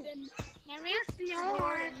 No.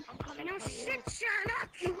 No, shit, shut up.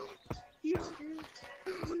 No.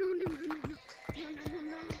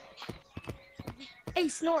 Hey,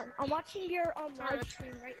 Snore, I'm watching your live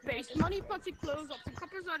stream right now. Base money, pussy clothes, up to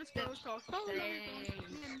couples out of stores, called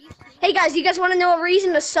Hey guys, you guys want to know a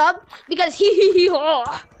reason to sub? Because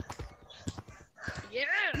haw. Yeah.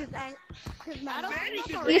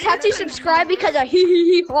 You just have to subscribe because of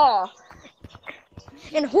haw.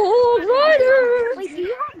 And hold rider. Wait, do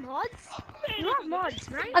you have mods? You have mods,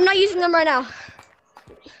 right? I'm not using them right now.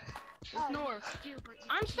 Snore.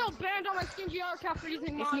 I'm still banned on my Skin GR account for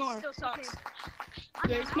using mods. Snore. Still sucks.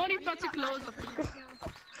 There's money, pussy clothes.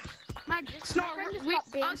 Snore,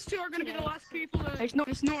 us two are gonna be the last people to. Hey,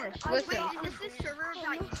 Snore. Snore. Listen. Is this server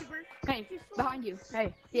YouTuber? Hey, behind you.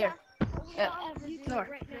 Hey, here.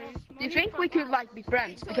 Snore. Do you think we could like be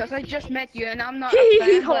friends? Because I just met you and I'm not a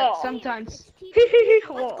fan, but sometimes. Let's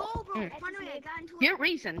go, bro. Finally, I got into Good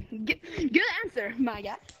reason. Good answer, my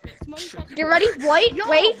guy. You ready? Wait, Yo,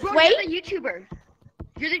 wait, bro, wait. You're the YouTuber.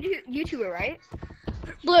 You're the YouTuber, right?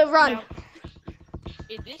 Blue, run. No.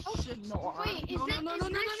 Is this Snore? Wait, is No, it? no, Is no, no,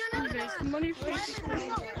 this no, no, no. There's money for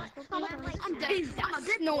I'm done. Is that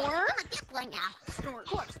Snore? Snore.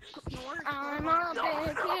 Snore. I'm a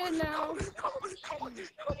big kid now.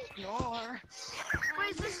 Snore. Wait,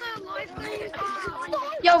 is this a live thing?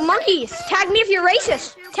 Yo, monkeys, tag me if you're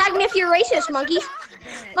racist. Tag me if you're racist, monkeys.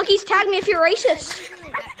 Monkeys, tag me if you're racist.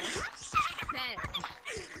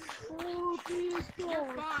 You're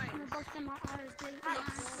fine.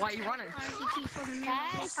 Why are you running?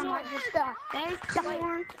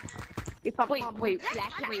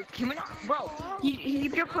 Wait, can we not? Bro, he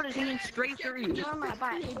just put his hand straight through you.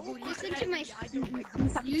 Listen to my.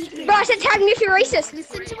 Bro, I said tag me if you're racist.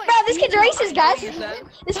 Listen to my. Bro, this kid's racist, guys.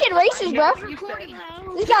 This kid racist, bro. Recording.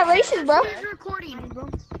 This guy racist, bro. Recording.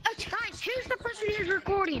 Guys, who's the person is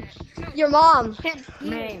recording? Your mom.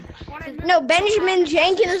 Me. No, Benjamin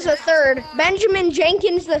Jenkins the third. Benjamin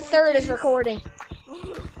Jenkins the third is recording.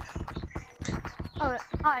 Oh,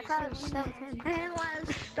 I thought it was him.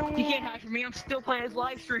 You can't hide from me. I'm still playing his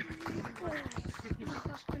live stream.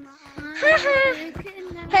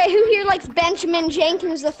 Hey, who here likes Benjamin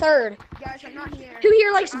Jenkins the third? Guys, I'm not here. Who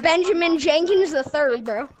here likes Benjamin Jenkins the third,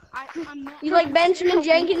 bro? I'm not. You like Benjamin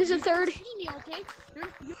Jenkins the third? Okay?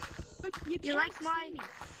 You like my?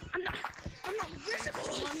 I'm not visible.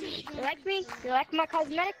 You like me? You like my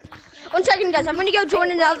cosmetics? 1 second, guys. I'm gonna go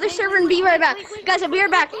join another server and be right back. Guys, I'll be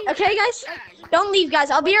right back. Okay, guys? Don't leave, guys.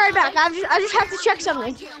 I'll be right back. I just have to check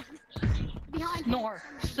something. Snore.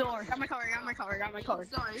 Got my car. Sorry, I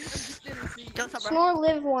just didn't see. Snore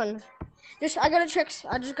live one. I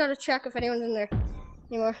just gotta check if anyone's in there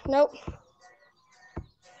anymore. Nope.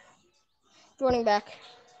 Joining back.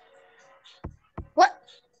 What?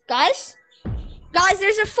 Guys? Guys,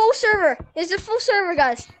 there's a full server. There's a full server,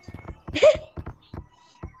 guys.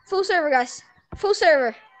 Full server, guys. Full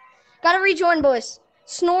server. Gotta rejoin, boys.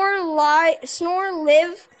 Snore live 2.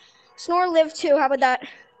 How about that?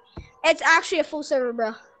 It's actually a full server,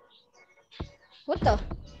 bro. What the?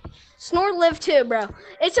 Snore live 2, bro.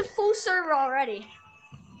 It's a full server already.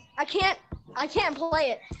 I can't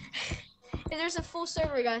play it. There's a full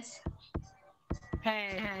server, guys.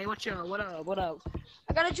 Hey, what up?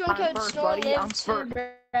 I gotta join code first, Snore buddy. I'm live 2, first.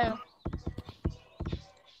 bro.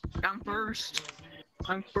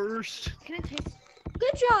 I'm first. Can it taste?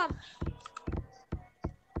 Good job.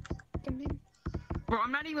 Bro,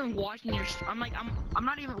 I'm not even watching your. I'm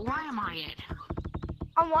not even. Why am I in?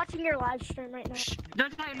 I'm watching your live stream right now. Shh,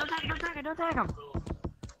 don't tag him.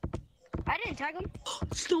 I didn't tag him.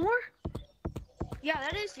 Snore? Yeah,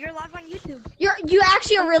 that is. You're live on YouTube. You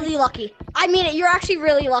actually are really lucky. I mean it. You're actually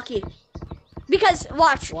really lucky. Because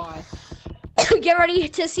watch. Why? Get ready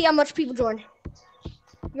to see how much people join.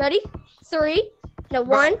 Ready?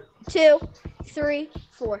 1, 2, 3,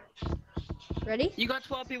 4. Ready? You got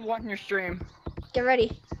 12 people watching your stream. Get ready.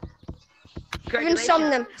 Even Congratulations. some of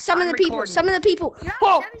them. Some I'm of the people. recording. Some of the people.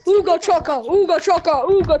 Oh, Ugo Choco. Ugo Choco.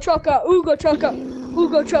 Ugo Choco. Ugo Choco.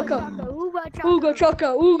 Ugo Choco. Ugo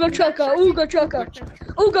Choco. Ugo Choco. Ugo Choco.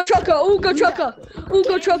 Ugo Choco. Ugo Choco.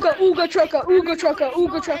 Ugo Choco. Ugo Choco. Ugo Choco.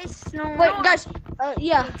 Ugo Choco. Wait, guys.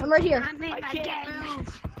 Yeah, I'm right here. I'm in I a can't game.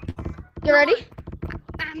 move. You ready?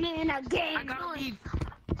 I'm in a I game. gotta leave.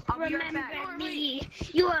 I'll be right back. Remember me.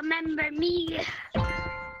 You remember me.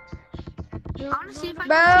 Honestly, if I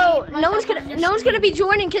Bro, can see no one's gonna be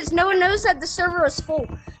joining because no one knows that the server is full.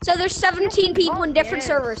 So there's 17 people in different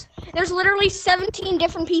servers. There's literally 17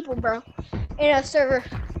 different people, bro, in a server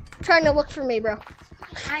trying to look for me, bro.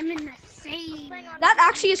 I'm in the same. That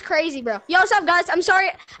actually is crazy, bro. Yo, what's up, guys? I'm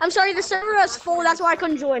sorry. The server was full. That's why I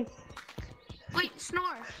couldn't join. Wait,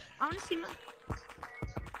 Snore. I wanna see my.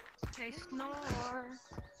 Okay, Snore.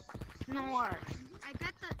 I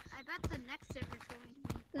bet the next server's going to be.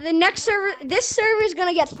 The next server, this server is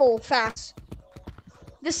gonna get full fast.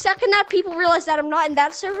 The second that people realize that I'm not in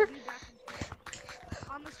that server,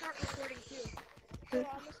 I'm gonna start recording too.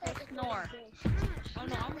 Snore. Oh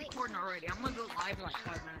no, I'm recording already. I'm gonna go live in like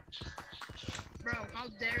 5 minutes. Bro, how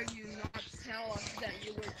dare you not tell us that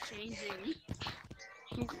you were changing?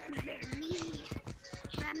 Remember me.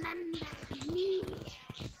 Remember me.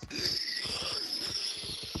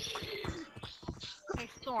 Hey,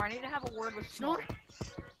 Snore, I need to have a word with Snore.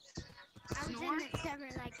 I was in the server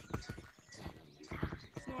like.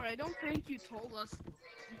 Snore, I don't think you told us.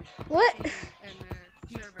 what? And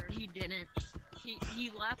server. He didn't. He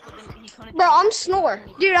left, but then he couldn't. Bro, I'm Snore.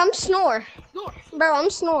 Dude, I'm Snore. Snore. Bro, I'm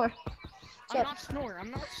Snore. I'm not Snore.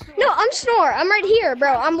 No, I'm Snore. I'm right here,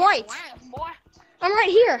 bro. I'm white. I'm right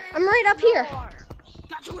here. I'm right up here.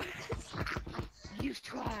 You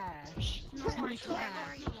trash. You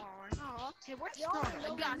trash. Hey, where's Snore?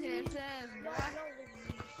 I got his ass, bro.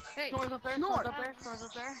 Hey, Snore's up there. Snore. Snore's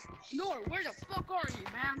up there. Snore, where the fuck are you,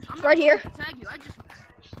 man? I'm Right here. not gonna tag you. I just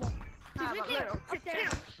have a little. Sit there.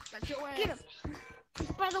 That's your ass. Get him.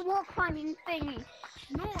 It's by the wall climbing thingy.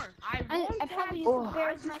 Snore, I I won't probably have used to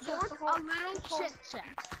embarrass myself the a whole. little chit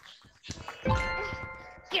chat.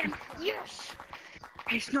 Get him. Yes.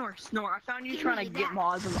 Hey, Snore. I found you trying to get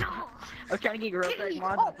mods. I was trying to get your real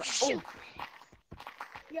mods. Oh, shoot.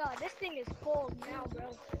 Yo, this thing is full now,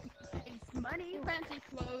 bro. It's money. fancy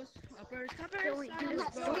clothes. Uppers, cuppers.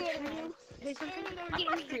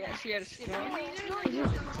 Yeah, she had a snore.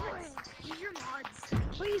 Use your mods.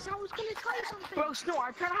 Please, I was gonna tell you something. Bro, Snore,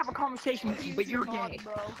 I'm trying to have a conversation with you, but you're gay.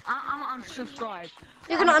 I'm unsubscribed.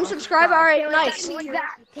 You're gonna unsubscribe? Alright, nice.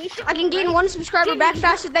 I can gain 1 subscriber back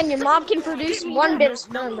faster than your mom can produce 1 bit of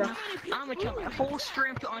sperm, bro. I'm gonna tell my whole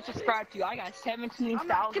stream to unsubscribe to you. I got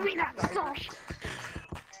 17,000. Give me that sauce.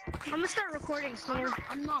 I'm gonna start recording, Snore.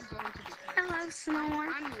 I'm not going to be. Hello, Snore.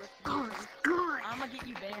 I'm with Oh, good. I'm gonna get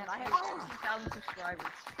you banned. I have 17,000 subscribers.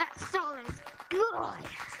 That song is good.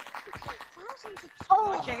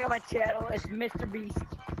 Oh, check out my channel. It's Mr. Beast.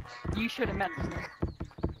 You should have met this man.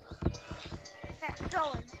 That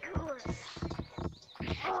song is good.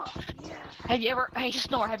 Oh, yeah. Have you ever, hey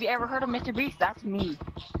Snore, have you ever heard of Mr. Beast? That's me.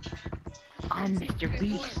 I'm Mr.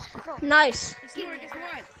 Beast. Nice. Snore, guess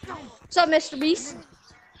what? What's up, Mr. Beast?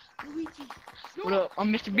 What up?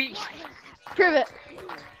 I'm Mr. Beast. Prove it.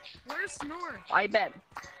 Where's Snore? I bet.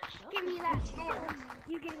 Give me that Snore.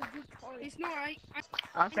 You get a good toy. Hey, Snore,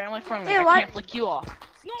 I'm family friendly. Hey, I what? can't flick you off.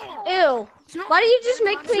 Snore! Ew. Why do you just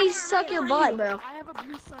make me suck your butt, bro? I have a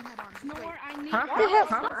blue sun head on. Snore, I need Huh? What the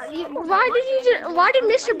hell? Why did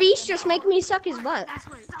Mr. Beast just make me suck his butt?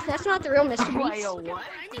 That's not the real Mr. Wait, Beast. yo, what?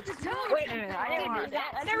 I need to tell Wait a minute, I didn't hear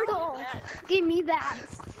that. I never soul. Give me that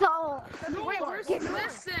soul. Wait, where's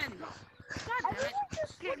listen? God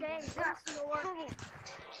damn it.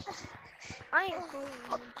 I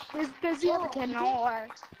ain't busy at the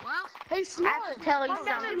Well, hey, Snore. I have to tell you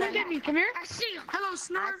something. Look at me. Come here. I see you. Hello,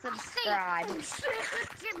 Snore. Subscribe.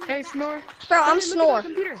 Hey, Snore. Bro, I'm Look at Snore. the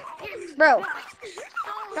computer. Bro.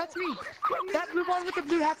 That's me. That blue one with the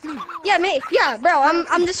blue hat's me. Yeah, me. Yeah, bro.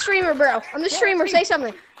 I'm the streamer, bro. I'm the streamer. Say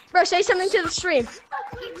something. Bro, say something to the stream.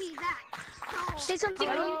 Give me that. Say something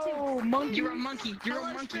on YouTube. Oh, monkey. You're a monkey. You're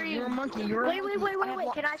a monkey. You're a monkey. You're a Wait. monkey.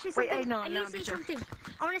 Can I say something? Wait, hey, no, I no, need to say be sure. something.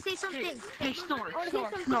 I want to say something. Hey, Snore. I want to say Snore.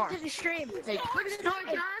 something Snore. to the stream. Hey, Snore,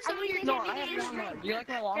 can I have some of your Snore, I have long arms. You like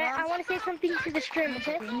my long I arms? want to say something to the stream,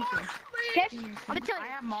 okay? Okay? I'm gonna tell I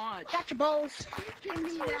you. have mods. Got your balls.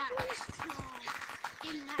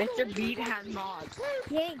 Mr. Beat has mods.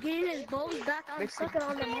 He ain't getting his balls back. I'm sucking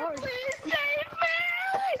on them hard.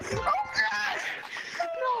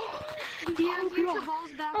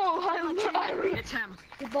 Oh, I'm sorry. It's him.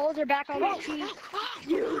 Your balls are back on my cheek.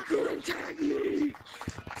 You didn't tag me.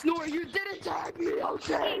 Snore, you didn't tag me. How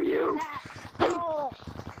dare you? Oh.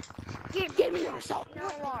 Give me yourself.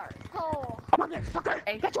 Oh. Motherfucker.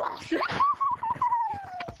 Hey, get your ass.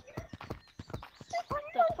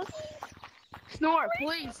 Snore,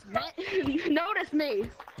 please. Notice me.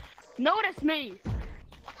 Notice me.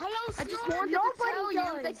 Hello, I just wanted to tell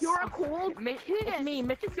you that you're a cool It's me,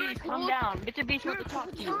 Mr. Beast. Calm down. Mr. Beast wants to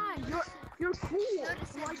talk to you. You're cool.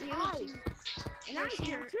 Like I. And I'm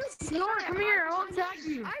here too. Snore, come here. I'll tag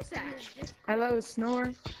you. Hello,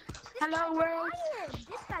 Snore. Hello, world.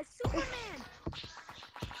 This guy's Superman.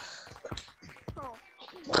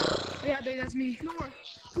 Yeah, dude, that's me. Snore.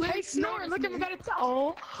 Hey, Snore, look at me.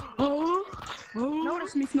 Oh.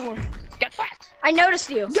 Notice me, Snore. Get fast. I noticed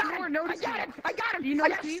you. Snore, notice me. I got him. Do you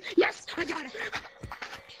notice me? Yes, I got him.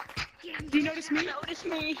 Do you notice me? Notice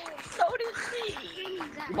me. Notice me.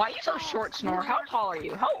 Why are you so short, Snore? How tall are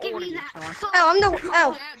you? How old are you,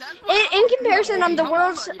 Snore? In comparison, I'm the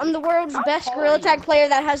world's best gorilla tag player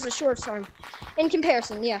that has the short arm. In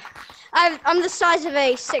comparison, yeah. I'm the size of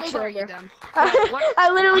a 6-year-old, bro. I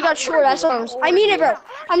literally got short ass arms. I mean it, bro.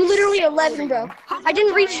 I'm literally 11, bro. I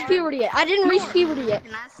didn't reach puberty yet.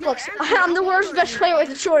 Look, I'm the world's best player with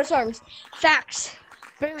the shortest arms. Facts.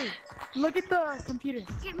 Bailey, look at the computer.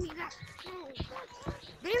 Give me that.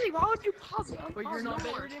 Bailey, why would you pause it? But you're not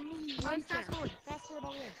better than me.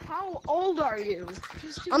 How old are you?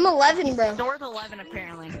 I'm 11, bro. Snore's 11,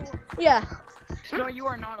 apparently. Yeah. Snore, you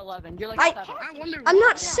are not 11. You're like 7. I wonder. I'm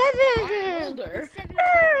not I'm 7. older.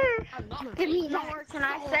 Give me that. Can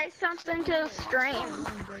I say something to the stream?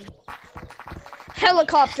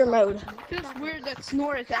 Helicopter mode. It's weird that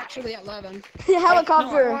Snore is actually 11.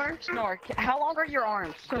 Helicopter. Snore, how long are your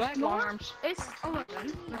arms? Do I have long arms? It's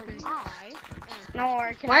 11.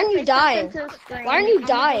 Snore, Why aren't you dying? Why aren't you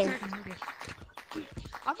dying?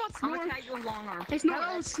 I thought I'm Snore. gonna tag you with long arms. Hey,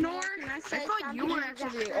 Snore. Snore. I thought you were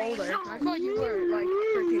actually older. I thought you were like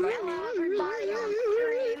pretty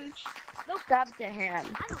like. Look up to him.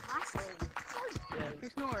 Hey,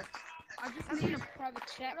 Snore. I just need a private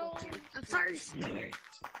chat with you. I'm sorry.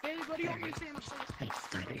 Hey, buddy, help me say myself.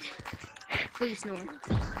 Please, Snore.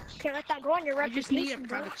 Can't let that go on your I just need a reputation,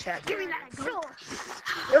 bro. private chat. Give me that soul.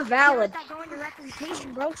 You're valid. Can't let that go on your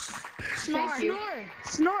reputation, bro.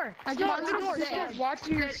 Snore. I just want to say,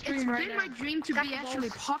 watching your it's stream right been now. my dream to be actually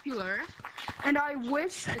popular, and I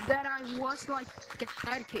wish that I was like a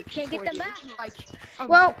sidekick. Can't get for them you. back. Like,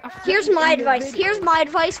 Well, here's my in your advice. Here's video. my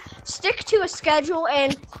advice. Stick to a schedule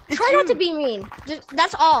and try not to be mean.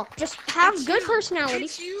 That's all. Just have good personality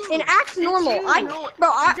It's you. and act normal. you.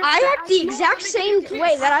 I act the exact same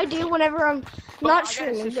way that I do whenever I'm not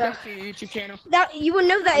streaming, bro. To your YouTube channel. That you would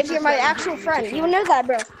know that if you're my actual friend. You would know that,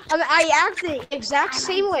 bro. I act the exact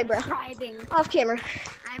same way, bro. Subscribing. Off camera.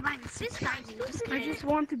 I'm subscribing. I just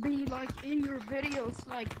want to be like in your videos,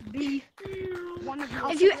 like be one of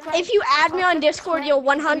your. If you add me on Discord, you'll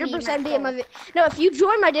 100% be in my video. No, if you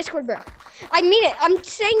join my Discord, bro. I mean it. I'm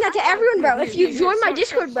saying that to everyone, bro. If you join my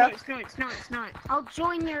Discord, bro. It's not. I'll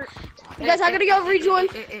join your. You guys, I gotta go rejoin.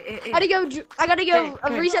 I gotta go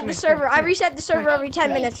reset the server. I reset the server every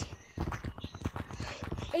 10 minutes.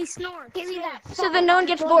 Hey, Snore. Give me that. So then no one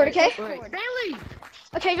gets bored, okay? Bailey,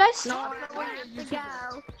 Okay, guys? Go.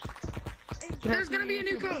 there's gonna be a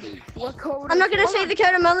new code. What code? I'm not gonna say the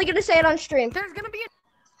code. I'm only gonna say it on stream. There's gonna be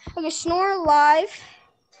a. Okay, Snore Live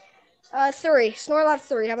 3. Snore Live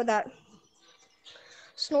 3. How about that?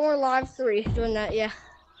 Snore Live 3. Doing that, yeah.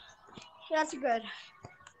 That's good.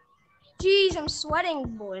 Jeez, I'm sweating,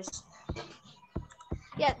 boys.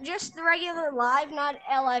 Yeah, just the regular live, not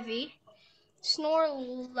LIV. Snore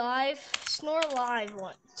Live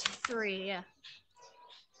 1, 3, yeah.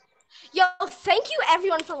 Yo, thank you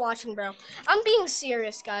everyone for watching, bro. I'm being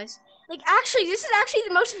serious, guys. Like, actually, this is actually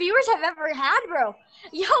the most viewers I've ever had, bro.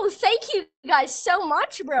 Yo, thank you guys so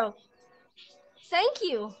much, bro. Thank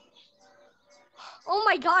you. Oh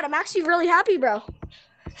my god, I'm actually really happy, bro.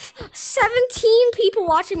 17 people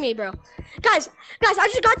watching me, bro. Guys, I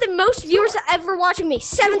just got the most viewers ever watching me.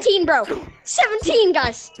 17, bro. 17,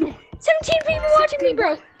 guys. 17 people watching me,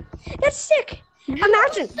 bro. That's sick.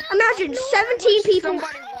 Imagine 17 people.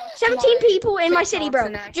 17 people in my city,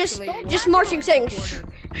 bro. Just marching, saying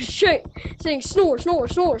snore, snore,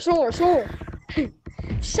 snore, snore, snore.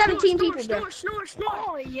 17 people, bro. Snore.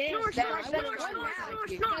 Oh, yeah.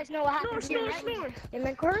 You guys know what happened here, right? And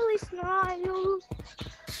then Curly smiles.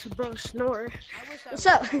 Bro, Snore. What's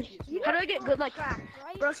up? How do I get good like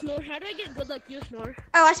Bro, Snore? How do I get good like you, Snore?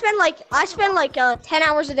 Oh, I spend like 10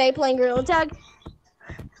 hours a day playing Gorilla Tag.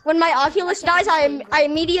 When my Oculus dies, I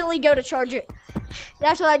immediately go to charge it.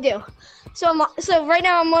 That's what I do. So right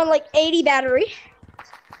now I'm on like 80 battery.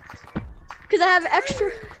 Cause I have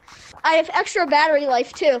extra battery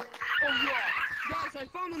life too. Oh yeah, guys, I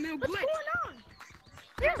found a new glitch.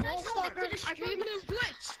 What's going on? I found a new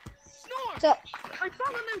glitch. Snore. So I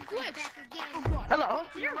found a new glitch. Oh god. Hello.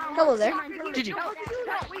 hello there. Did you?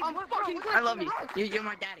 I love you. You're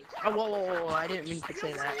my daddy. Oh, whoa. I didn't mean to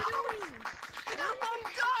say that.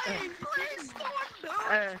 I'm dying. Please stop.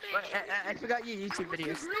 I forgot your YouTube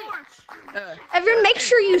videos. Everyone, make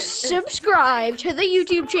sure you subscribe to the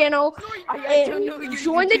YouTube channel and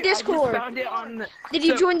join the Discord. Did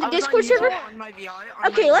you join the Discord server?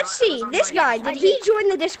 Okay, let's see. This guy, did he join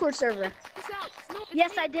the Discord server?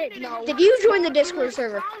 Yes, I did. No. Did you join the Discord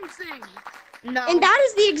server? No. And that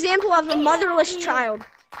is the example of a motherless child.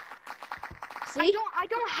 See? I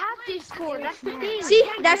don't have Discord. That's the thing. See,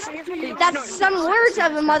 that's some words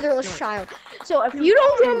of a motherless child. So if you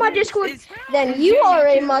don't join my Discord, then you are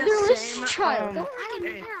a motherless child.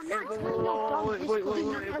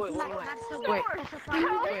 Wait.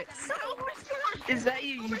 Is that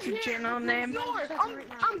your YouTube channel name?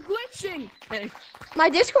 I'm glitching. My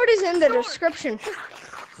Discord is in the description.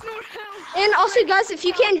 And also, guys, if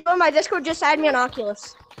you can't join my Discord, just add me on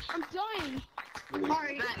Oculus. I'm dying.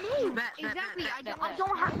 Exactly. I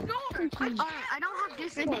don't have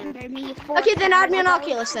Discord. Okay, then add me on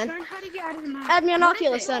Oculus then. Add me on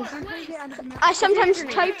Oculus then. I sometimes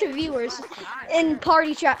type to viewers in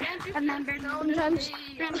party chat. Sometimes.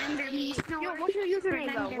 Remember me. What's your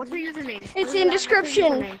username though? What's your username? It's in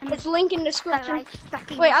description. It's link in description.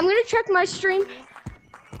 Wait, I'm gonna check my stream.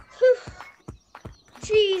 Whew.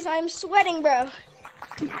 Jeez, I'm sweating, bro.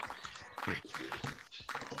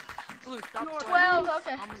 12,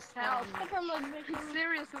 okay.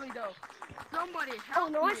 Seriously though, somebody help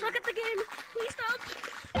me. Oh no, I suck at the game. Please stop.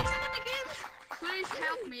 I suck at the game. Please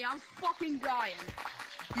help me. I'm fucking dying.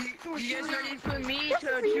 You guys ready for me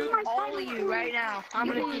to juke all of you right now? I'm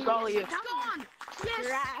gonna juke all of you. It's gone.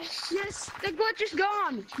 Yes, the glitch is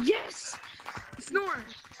gone. Yes. Snore.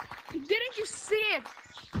 Didn't you see it?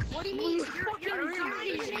 What do you mean? You're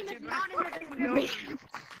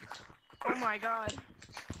Oh my god.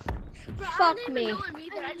 Fuck me.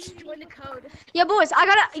 I just joined the code. Yeah, boys, I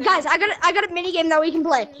got a mini game that we can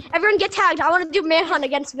play. Everyone get tagged. I want to do manhunt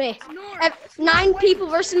against me. 9 people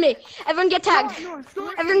versus me. Everyone get tagged.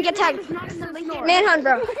 Everyone get tagged. Manhunt,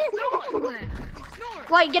 bro.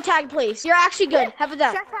 White, get tagged, please. You're actually good. Have a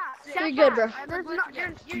that. You're good, bro.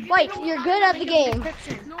 White, you're good at the game.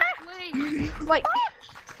 White.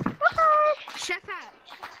 Chef Hat.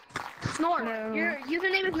 Snore. Your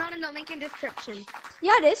username is not in the link in description.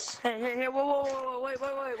 Yeah, it is. Hey, whoa, wait.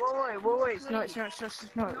 Snort.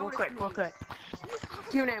 Real quick.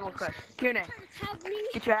 Q&A real quick. Q&A.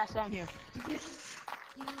 Get your ass down here.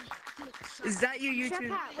 Is that your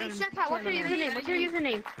YouTube? Chef Hat, what's your username? What's your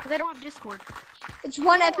username? Because I don't have Discord. It's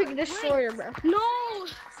one epic destroyer, bro. No!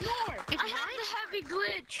 Snore! I have the heavy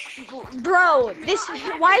glitch. Bro,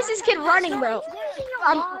 why is this kid running, bro?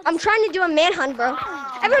 I'm trying to do a manhunt, bro.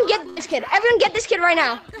 Everyone get this kid. Everyone get this kid right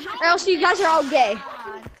now. Or else you guys are all gay.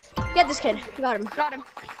 Get this kid. Got him. Got him.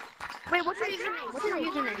 Wait, what's your username? What's your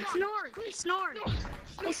username? Snore.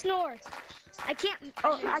 Hey, Snore. I can't.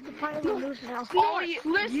 Oh, I can finally move now.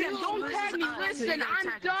 Listen, don't tag me. Listen,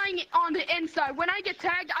 I'm dying on the inside. When I get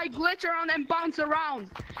tagged, I glitch around and bounce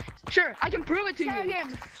around. Sure, I can prove it to you. I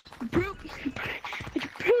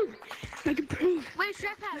can prove. Wait,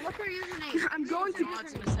 Chef Hat, what's your username? I'm going to.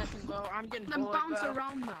 I'm bounce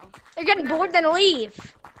around now. You're getting bored, then leave.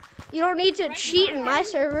 You don't need to cheat in my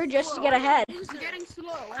server just to get ahead. Who's getting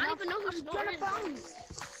slow? I don't even know who's trying to bounce.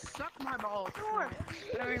 Suck my balls. I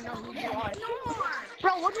don't even know who you are.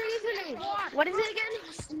 Bro, what's your username? What is it again?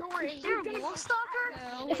 Snoring. You're a wolf stalker?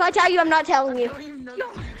 If I tell you, I'm not telling you.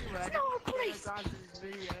 Snore, please.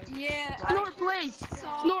 Yeah. Snore, please.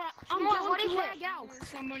 Snore, What is it?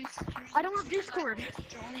 I don't have Discord.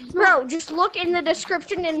 Bro, just look in the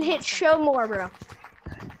description and hit show more, bro.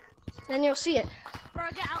 Then you'll see it. Bro,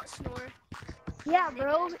 get out, Snore. Yeah,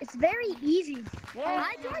 bro, it's very easy.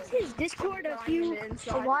 I joined his Discord a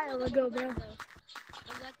while ago, bro.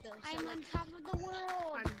 I'm on top of the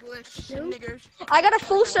world. I'm glitch, niggers. I got a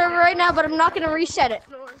full server right now, but I'm not going to reset it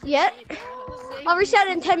yet. I'll reset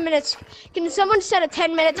it in 10 minutes. Can someone set a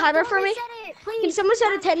 10-minute timer for me? Can someone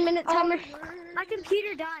set a 10-minute timer? My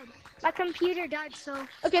computer died, so.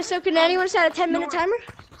 Okay, so can anyone set a 10-minute timer?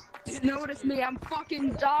 Notice me, I'm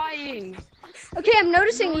fucking dying. Okay, I'm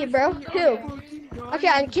noticing you, bro. Who? Okay,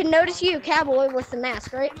 I can notice you, cowboy with the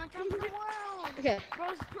mask, right? Okay.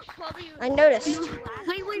 I noticed.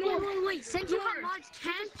 Wait. Since you have mods,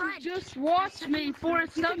 10 friends. Just watch me for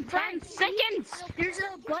some 10 seconds. There's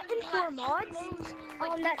a button for mods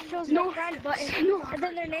that shows no friend button, and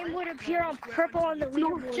then their name would appear on purple on the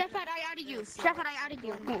leaderboard. Chef Hat, I added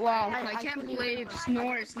you. Wow, I can't believe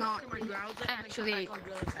Snore is not actually.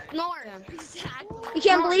 Snore. You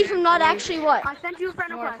can't believe I'm not actually what? I sent you a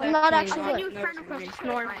friend request. I'm not actually Send what? you a friend request.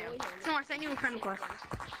 Snore, send you a friend request.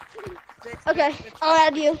 Okay, I'll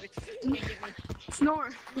add you. Snore,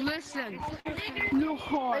 listen. No Are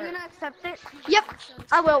hard. you gonna accept it? Yep,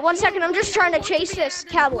 I will. 1 second, I'm just trying to chase this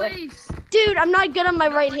cowboy. Please. Dude, I'm not good on my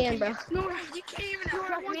right hand, bro. Snore, you can't even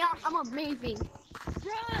Trust me, I'm amazing.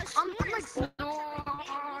 I'm like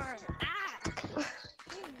Snore.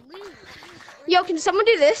 Yo, can someone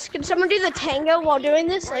do this? Can someone do the tango while doing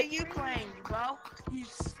this? What are Like, you playing, bro?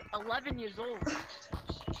 He's 11 years old. And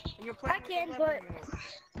you're playing I can, but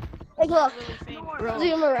look, bro.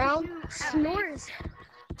 zoom around. Snores.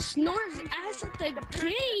 Snore's ass at the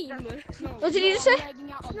game. What did you just say?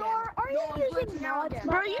 Snore, are you using mods?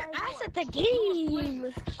 Bro, your ass at the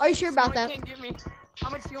game. Are you sure about that? Can't give me. How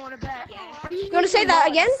much do you want to bet? You want to say that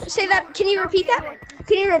again? Say that. Can you repeat that?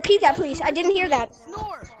 Can you repeat that, please? I didn't hear that.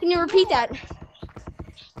 Snore. Can you repeat that?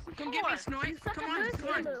 Come get me, Snore. Come on.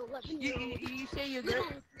 You say you're good?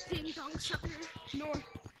 Snore.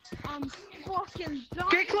 I'm fucking dying.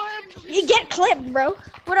 Get clipped. You get clipped, bro.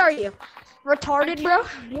 What are you? Retarded, bro?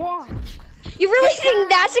 What? You really think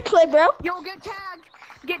that's a clip, bro? Yo, get tagged.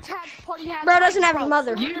 Get tagged. Party hat. Bro doesn't have a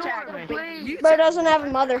mother. You tag me. Please. Bro doesn't have a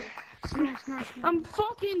mother. I'm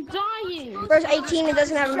fucking dying. Bro's 18 and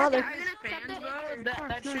doesn't have a mother. I'm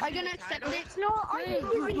gonna accept it. No, are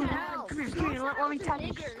you using mods? Come here, let me tag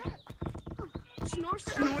you. Snore's a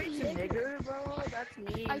nigger, bro. That's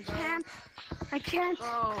me. I can't.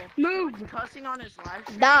 Bro, Move. cussing on his life.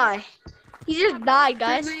 Die. He just died,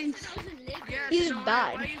 guys. Please. He just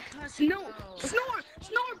died. No.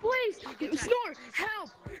 Snore, please. Snore,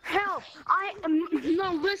 help. I am.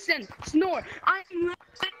 No, listen. Snore, I'm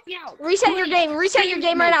letting out. Reset your game. Reset your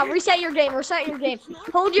game right now. Reset your game.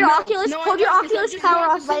 Hold your Oculus. Hold your Oculus power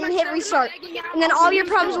off button and hit restart. And then all your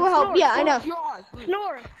problems will help. Yeah, I know.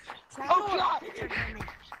 Snore. Oh, God.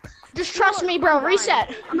 Just trust me, bro.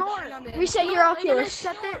 Reset. Reset your Oculus.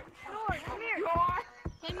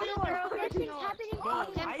 10 minutes are over. Nothing's happening.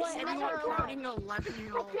 Why is anyone doubting an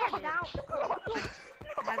 11-year-old kid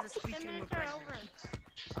has a speech 10 in minutes the are over.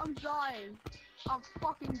 I'm dying. I'm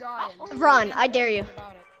fucking dying. Run, I dare you.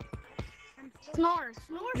 Snore.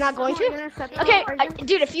 You're not going to? Okay,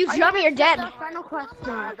 dude, if you jump me, you're dead. Final question.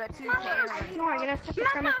 I bet you can. Snore, you're gonna set the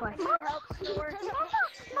final question.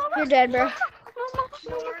 You're dead, bro.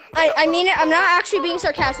 I mean it. I'm not actually being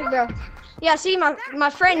sarcastic, bro. Yeah, see, my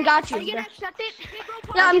friend got you. Are you Bro. gonna accept it?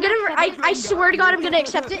 Yeah, I'm gonna. I swear to God, I'm gonna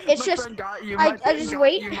accept it. It's just, I just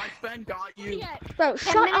wait. My friend got you. Bro,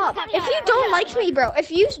 shut up. If you don't like me, bro, if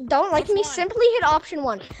you don't like me, simply hit option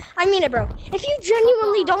 1. I mean it, bro. If you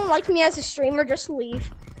genuinely don't like me as a streamer, just leave.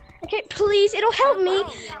 Okay, please. It'll help me,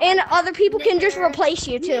 and other people can just replace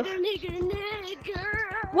you too.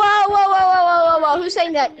 Whoa, whoa, whoa, whoa, whoa, whoa, whoa! Who's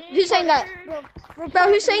saying that? Who's saying that? Bro,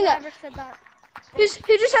 who's saying that? Who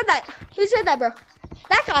just said that? Who said that, bro?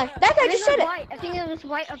 That guy. That guy just said it. I think it was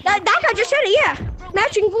white. That guy just said it. Yeah.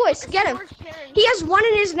 Matching voice. Get him. He has 1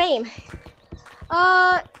 in his name.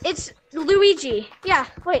 It's Luigi. Yeah.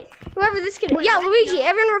 Wait. Whoever this kid is. Yeah, Luigi.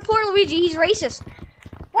 Everyone report Luigi. He's racist.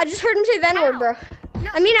 I just heard him say the N-word, bro.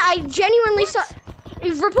 I mean, I genuinely saw.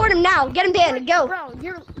 Report him now. Get him banned. Go. Bro,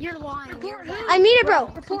 you're lying. I mean it, bro.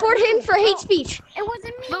 Report him for hate speech. It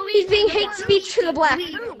wasn't me. He's being hate speech to the black.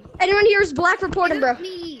 Anyone here is black, report him, bro.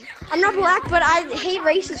 I'm not black, but I hate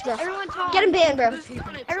racists, bro. Get him banned, bro.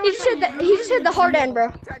 He just said that. He just said the hard end,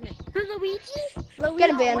 bro. Luigi? Get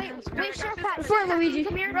him banned. Wait, shut up. Report Luigi.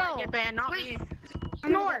 Come here, bro. Get banned, not me.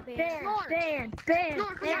 Snore. Ban.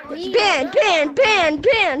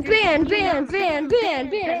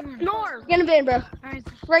 Snore. Get him banned, bro.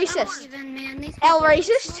 Racist. L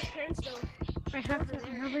racist.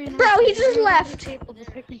 Bro, he just left.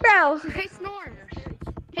 Bro.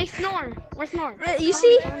 Hey, Snore. Where's Snore? You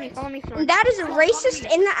see? Follow me, Snore. That is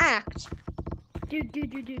racist in the act.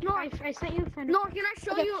 Dude. No, I sent you a friend. No, can I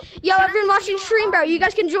show you? Yo, everyone watching stream, bro. You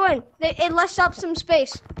guys can join. It lets up some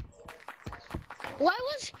space. Why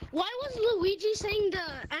was Luigi saying the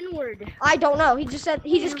N-word? I don't know. He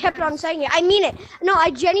just kept on saying it. I mean it. No,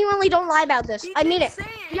 I genuinely don't lie about this. I mean it.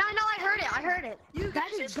 Yeah, I know. I heard it. You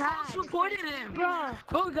guys just false reported him.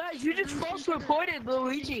 Bro, guys, you just false reported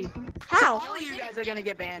Luigi. How? All of you guys are gonna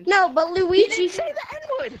get banned. No, but He Luigi. didn't say the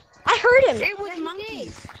N-word. I heard him. It was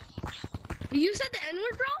monkeys. You said the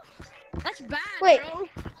N-word, bro? That's bad, Wait. bro.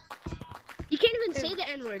 You can't even say the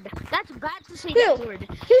N-word. That's bad to say Who? the N-word.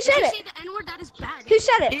 Who said If you it? say the N-word, that is bad. Who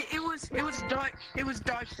said it? It was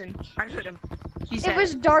Darkson. I heard him. He It said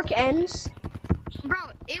was Dark Ends. Bro,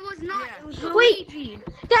 it was not. Yeah. It was Wait. Luigi.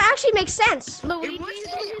 That actually makes sense. Luigi It was is the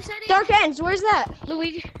one who said it. Dark Ends. Where's that?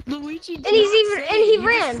 Luigi. Luigi did And he's not even- say and it. he You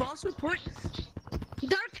ran. just false report.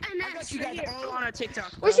 Dark and I got you guys all on our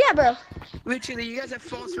TikTok. Where's he at, bro? Literally, you guys are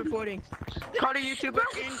false reporting. Call the YouTuber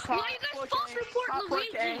in Why you guys false report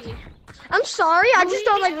Luigi? I'm sorry. I just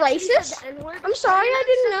don't like racist. I'm sorry. I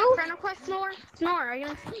didn't know. Friend request, Snore, are you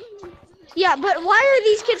gonna... Yeah, but why are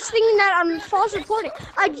these kids thinking that I'm false reporting?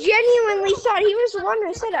 I genuinely thought he was the one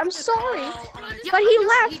who said it. I'm sorry. But he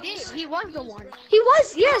left. He did. He was the one. He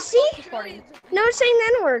was. Yeah, see? No one's saying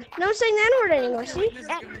the N-word. No one's saying the N-word anymore, see?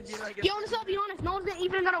 Yo, let's all be honest. No one's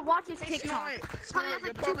even gonna watch his TikTok.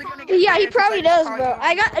 Yeah, he probably does, bro.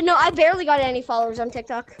 I barely got any followers on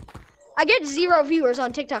TikTok. I get 0 viewers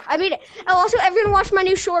on TikTok. I mean it. Oh, also, everyone watch my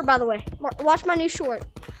new short, by the way. Watch my new short.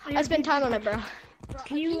 I spent time on it, bro.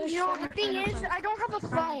 You know, the thing is, I don't have a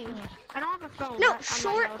phone. No,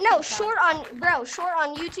 short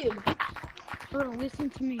on YouTube. Bro, listen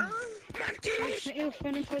to me. It was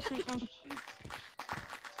funny person.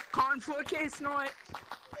 Con 4K snort.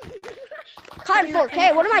 Caught in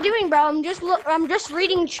 4K. What am I doing, bro? I'm just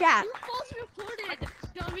reading chat. You false reported,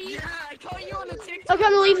 dummy. Yeah, I caught you on the TikTok. Okay,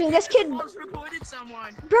 I'm leaving. This kid, You false reported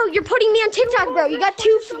someone. bro, you're putting me on TikTok, bro. You got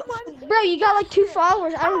you got like 2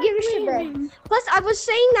 followers. I don't give a shit, bro. Plus, I was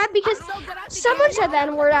saying that because someone said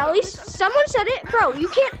that word at least. Someone said it, bro. You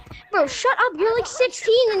can't, bro. Shut up. You're like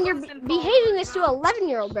 16 and you're behaving this to an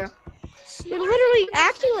 11-year-old, bro. You're literally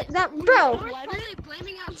acting like that, bro.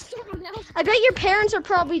 I bet your parents are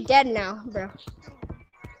probably dead now, bro.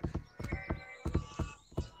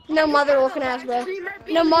 No mother looking ass, bro.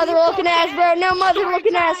 No mother looking ass, bro. No mother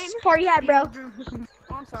looking ass. Party hat, bro.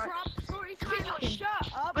 I'm sorry.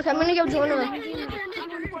 Okay, I'm gonna go join her.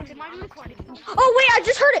 Oh wait, I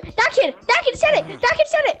just heard it. That kid said it. That kid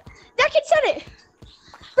said it.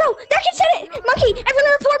 Bro, that kid said it. Monkey,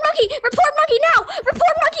 everyone report monkey. Report monkey now.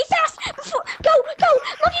 Report monkey fast. Go.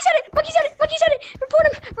 Monkey said it. Report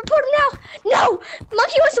him now. No,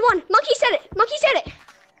 monkey was the one. Monkey said it.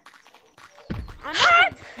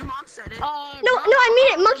 Your mom said it. No, I mean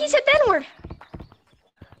it. Monkey said the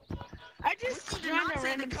I just joined a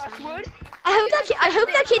random password. I hope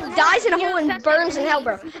that kid dies in a hole and burns in hell,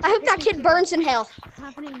 bro. I hope that kid burns in hell.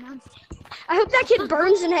 I hope that kid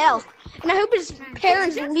burns in hell. And I hope his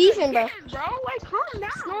parents leave him, bro. Bro, like, calm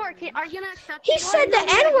down. Snore, are you gonna accept He said the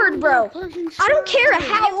N-word, bro. I don't care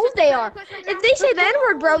how old they are. If they say the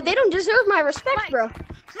N-word, bro, they don't deserve my respect, bro.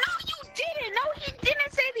 No, you didn't. No, he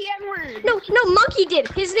didn't say the N-word. No, Monkey did.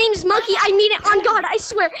 His name's Monkey. I mean it on God. I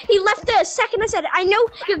swear. He left the second I said it. I know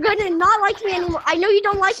you're gonna not like me anymore. I know you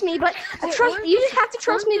don't like me, but trust. You just have to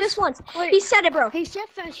trust me this once. He said it, bro. Hey, Chef.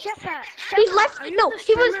 He left. No,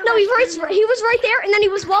 he was right there, and then he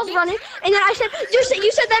was walls running, and then I said,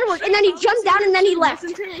 you said that word, and then he jumped down, and then he left.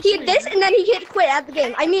 He did this, and then he hit quit at the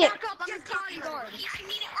game. I mean it. Back up, I'm your bodyguard.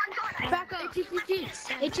 Back up.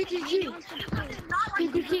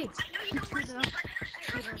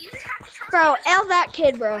 Bro, L that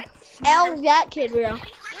kid, bro. L that kid, bro.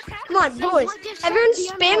 Come on, boys. Everyone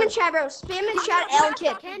spam in chat, bro. Spam in chat, L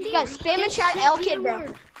kid. You guys, spam in chat, L kid, bro.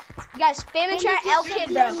 You guys, spam in chat, L kid,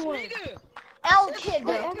 bro. L kid,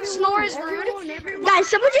 bro. Snore is rude. Guys,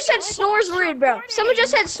 someone just said snore is rude, bro. Someone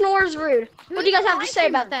just said snore is rude. What do you guys have to say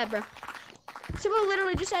about that, bro? Someone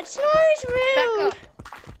literally just said snore is rude.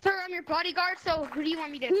 Sir, I'm your bodyguard, so who do you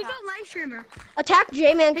want me to attack? Who's a live streamer? Attack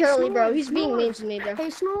J-Man Curly, bro. He's being mean to me, bro. Hey,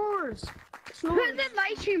 Snores. Who's the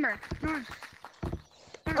live streamer?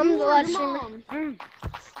 I'm the live streamer. You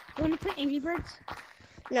want to play Angry Birds?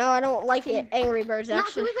 No, I don't like it. Angry Birds, No, can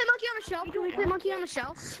actually. we play Monkey on the Shelf? Can we play Monkey on the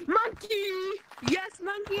Shelf? Monkey. Yes,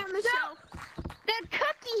 monkey on the shelf. The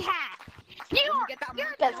cookie hat. You're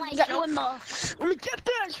Let me get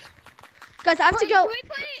this. Guys, I have to go. Can we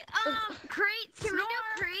play crates? Can we do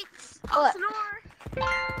crates? What?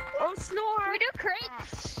 Oh, snore. Can we do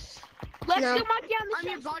crates? Let's No. do monkey on the I'm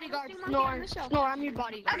your shelf. bodyguard, Let's do monkey on the Snore. shelf. Snore, I'm your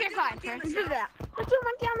bodyguard. Okay, fine. Let's do that. Let's do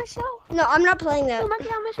monkey on the shelf. No, I'm not playing that. Monkey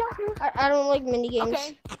on the shelf. I don't like mini games.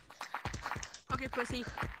 Okay. Okay, pussy.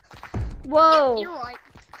 Whoa. You're right.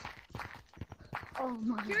 Oh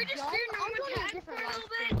my Can we just do normal chat for a little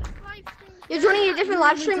bit? Live stream. You're joining a different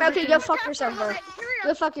live stream? Okay, go fuck yourself, bro. Okay, here we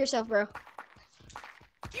Go fuck yourself, bro.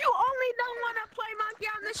 You only don't want to play monkey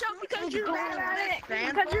on the shelf because you're bad at it.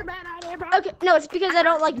 Because you're bad at it, bro. Okay, no, it's because I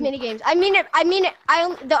don't like mini games. I mean it.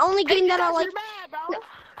 The only game that I like. You're bad, bro.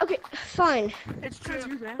 Okay, fine. It's true.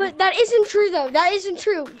 You're bad. But that isn't true though. That isn't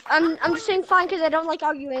true. I'm just saying fine because I don't like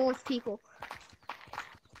arguing with people.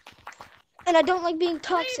 And I don't like being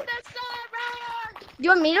toxic. Leave the server. Do you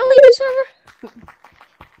want me to leave the server?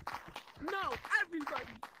 No, everybody.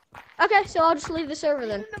 Okay, so I'll just leave the server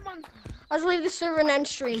then. Even the monkey. I'll just leave the server and end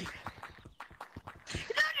stream.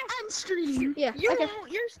 End stream. Yeah, You okay.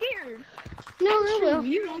 won't. You're scared. No, I will.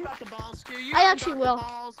 You don't got the balls, dude. You I don't actually got will. The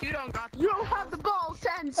balls. You don't got. You don't have the balls,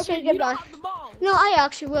 Sen. Okay, You goodbye. don't have the balls. No, I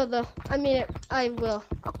actually will though. I mean it. I will.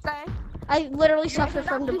 Okay. I literally suffer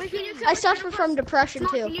from I suffer from depression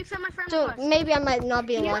Snore, too. can you accept my friend So request? maybe I might not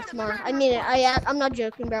be alive tomorrow. I mean it. I'm not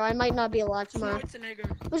joking, bro. I might not be alive tomorrow, It's a nigger.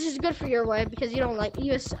 which is good for your way because you don't like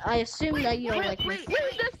you. I assume that you don't like me. Leave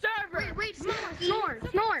the server. Wait, Snore,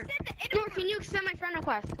 can you accept my friend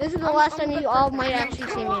request? This is the last time you all might actually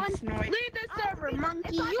see me. Leave the server,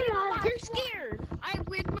 monkey. You know you're scared. I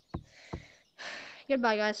win.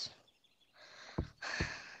 Goodbye, guys.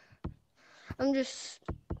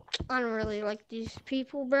 I don't really like these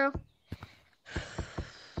people, bro.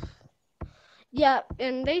 Yeah,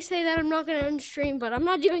 and they say that I'm not gonna end stream, but I'm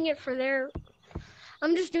not doing it for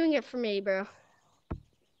I'm just doing it for me, bro.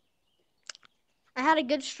 I had a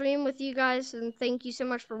good stream with you guys, and thank you so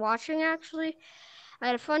much for watching, actually. I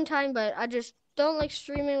had a fun time, but I just don't like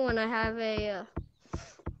streaming when I have a,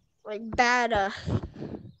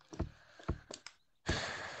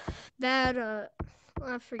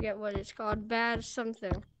 I forget what it's called, bad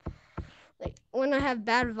something. Like, when I have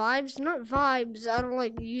bad vibes, not vibes, I don't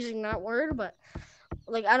like using that word, but,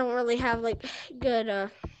 like, I don't really have, like, good,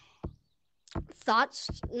 thoughts,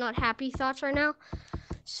 not happy thoughts right now.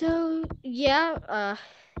 So, yeah,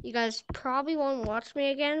 you guys probably won't watch me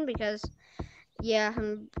again because, yeah,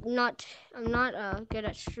 I'm not good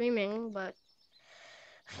at streaming, but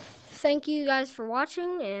thank you guys for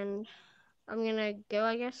watching, and I'm gonna go,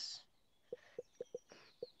 I guess.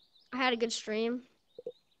 I had a good stream.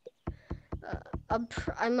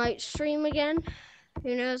 I might stream again.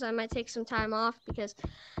 Who knows? I might take some time off because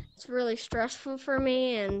it's really stressful for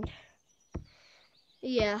me, and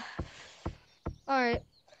yeah. Alright.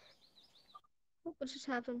 What just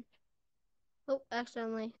happened? Oh,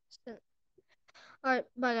 accidentally. Alright,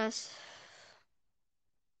 bye guys.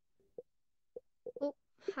 Oh,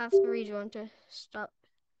 have to rejoin to stop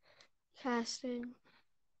casting.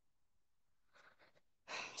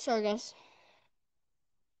 Sorry guys.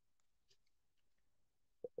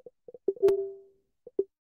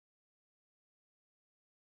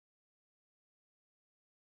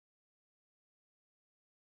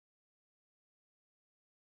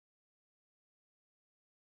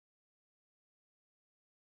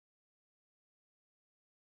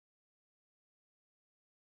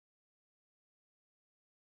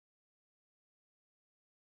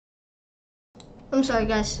 I'm sorry,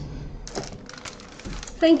 guys.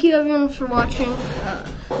 Thank you, everyone, for watching.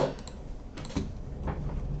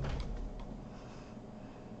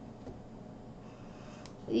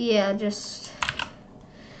 Yeah, just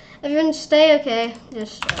everyone stay okay.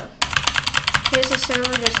 Just here's the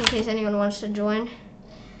server, just in case anyone wants to join.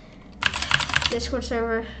 Discord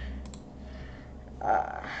server.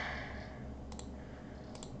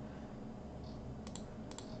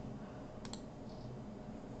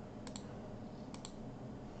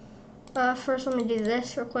 First, let me do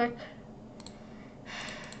this real quick.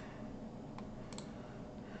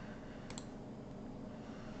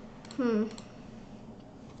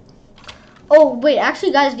 Oh, wait,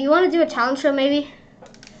 actually, guys, do you want to do a talent show, maybe?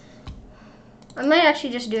 I might actually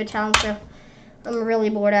just do a talent show. I'm really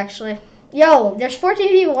bored, actually. Yo, there's 14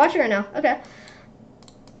 people watching right now. Okay.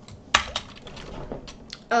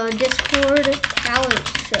 Discord talent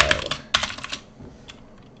show.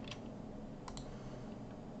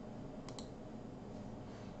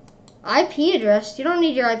 IP address? You don't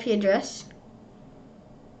need your IP address.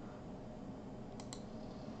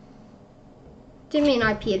 What do you mean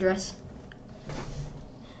IP address?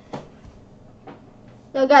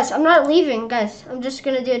 No, guys, I'm not leaving, guys. I'm just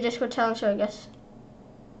gonna do a Discord talent show, I guess.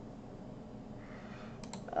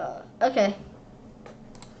 Okay.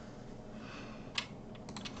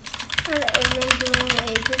 I'm doing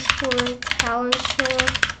a Discord talent show.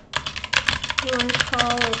 You want to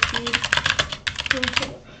call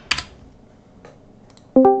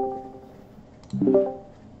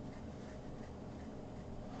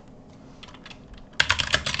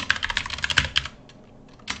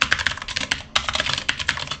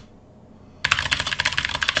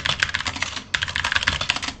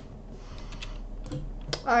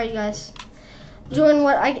Alright, guys. Join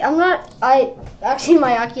what actually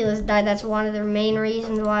my Oculus died. That's one of the main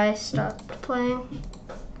reasons why I stopped playing.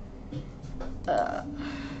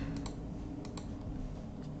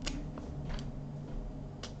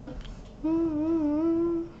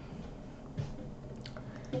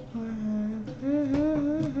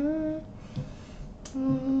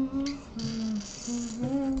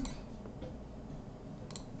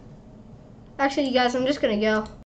 Actually, you guys, I'm just gonna go.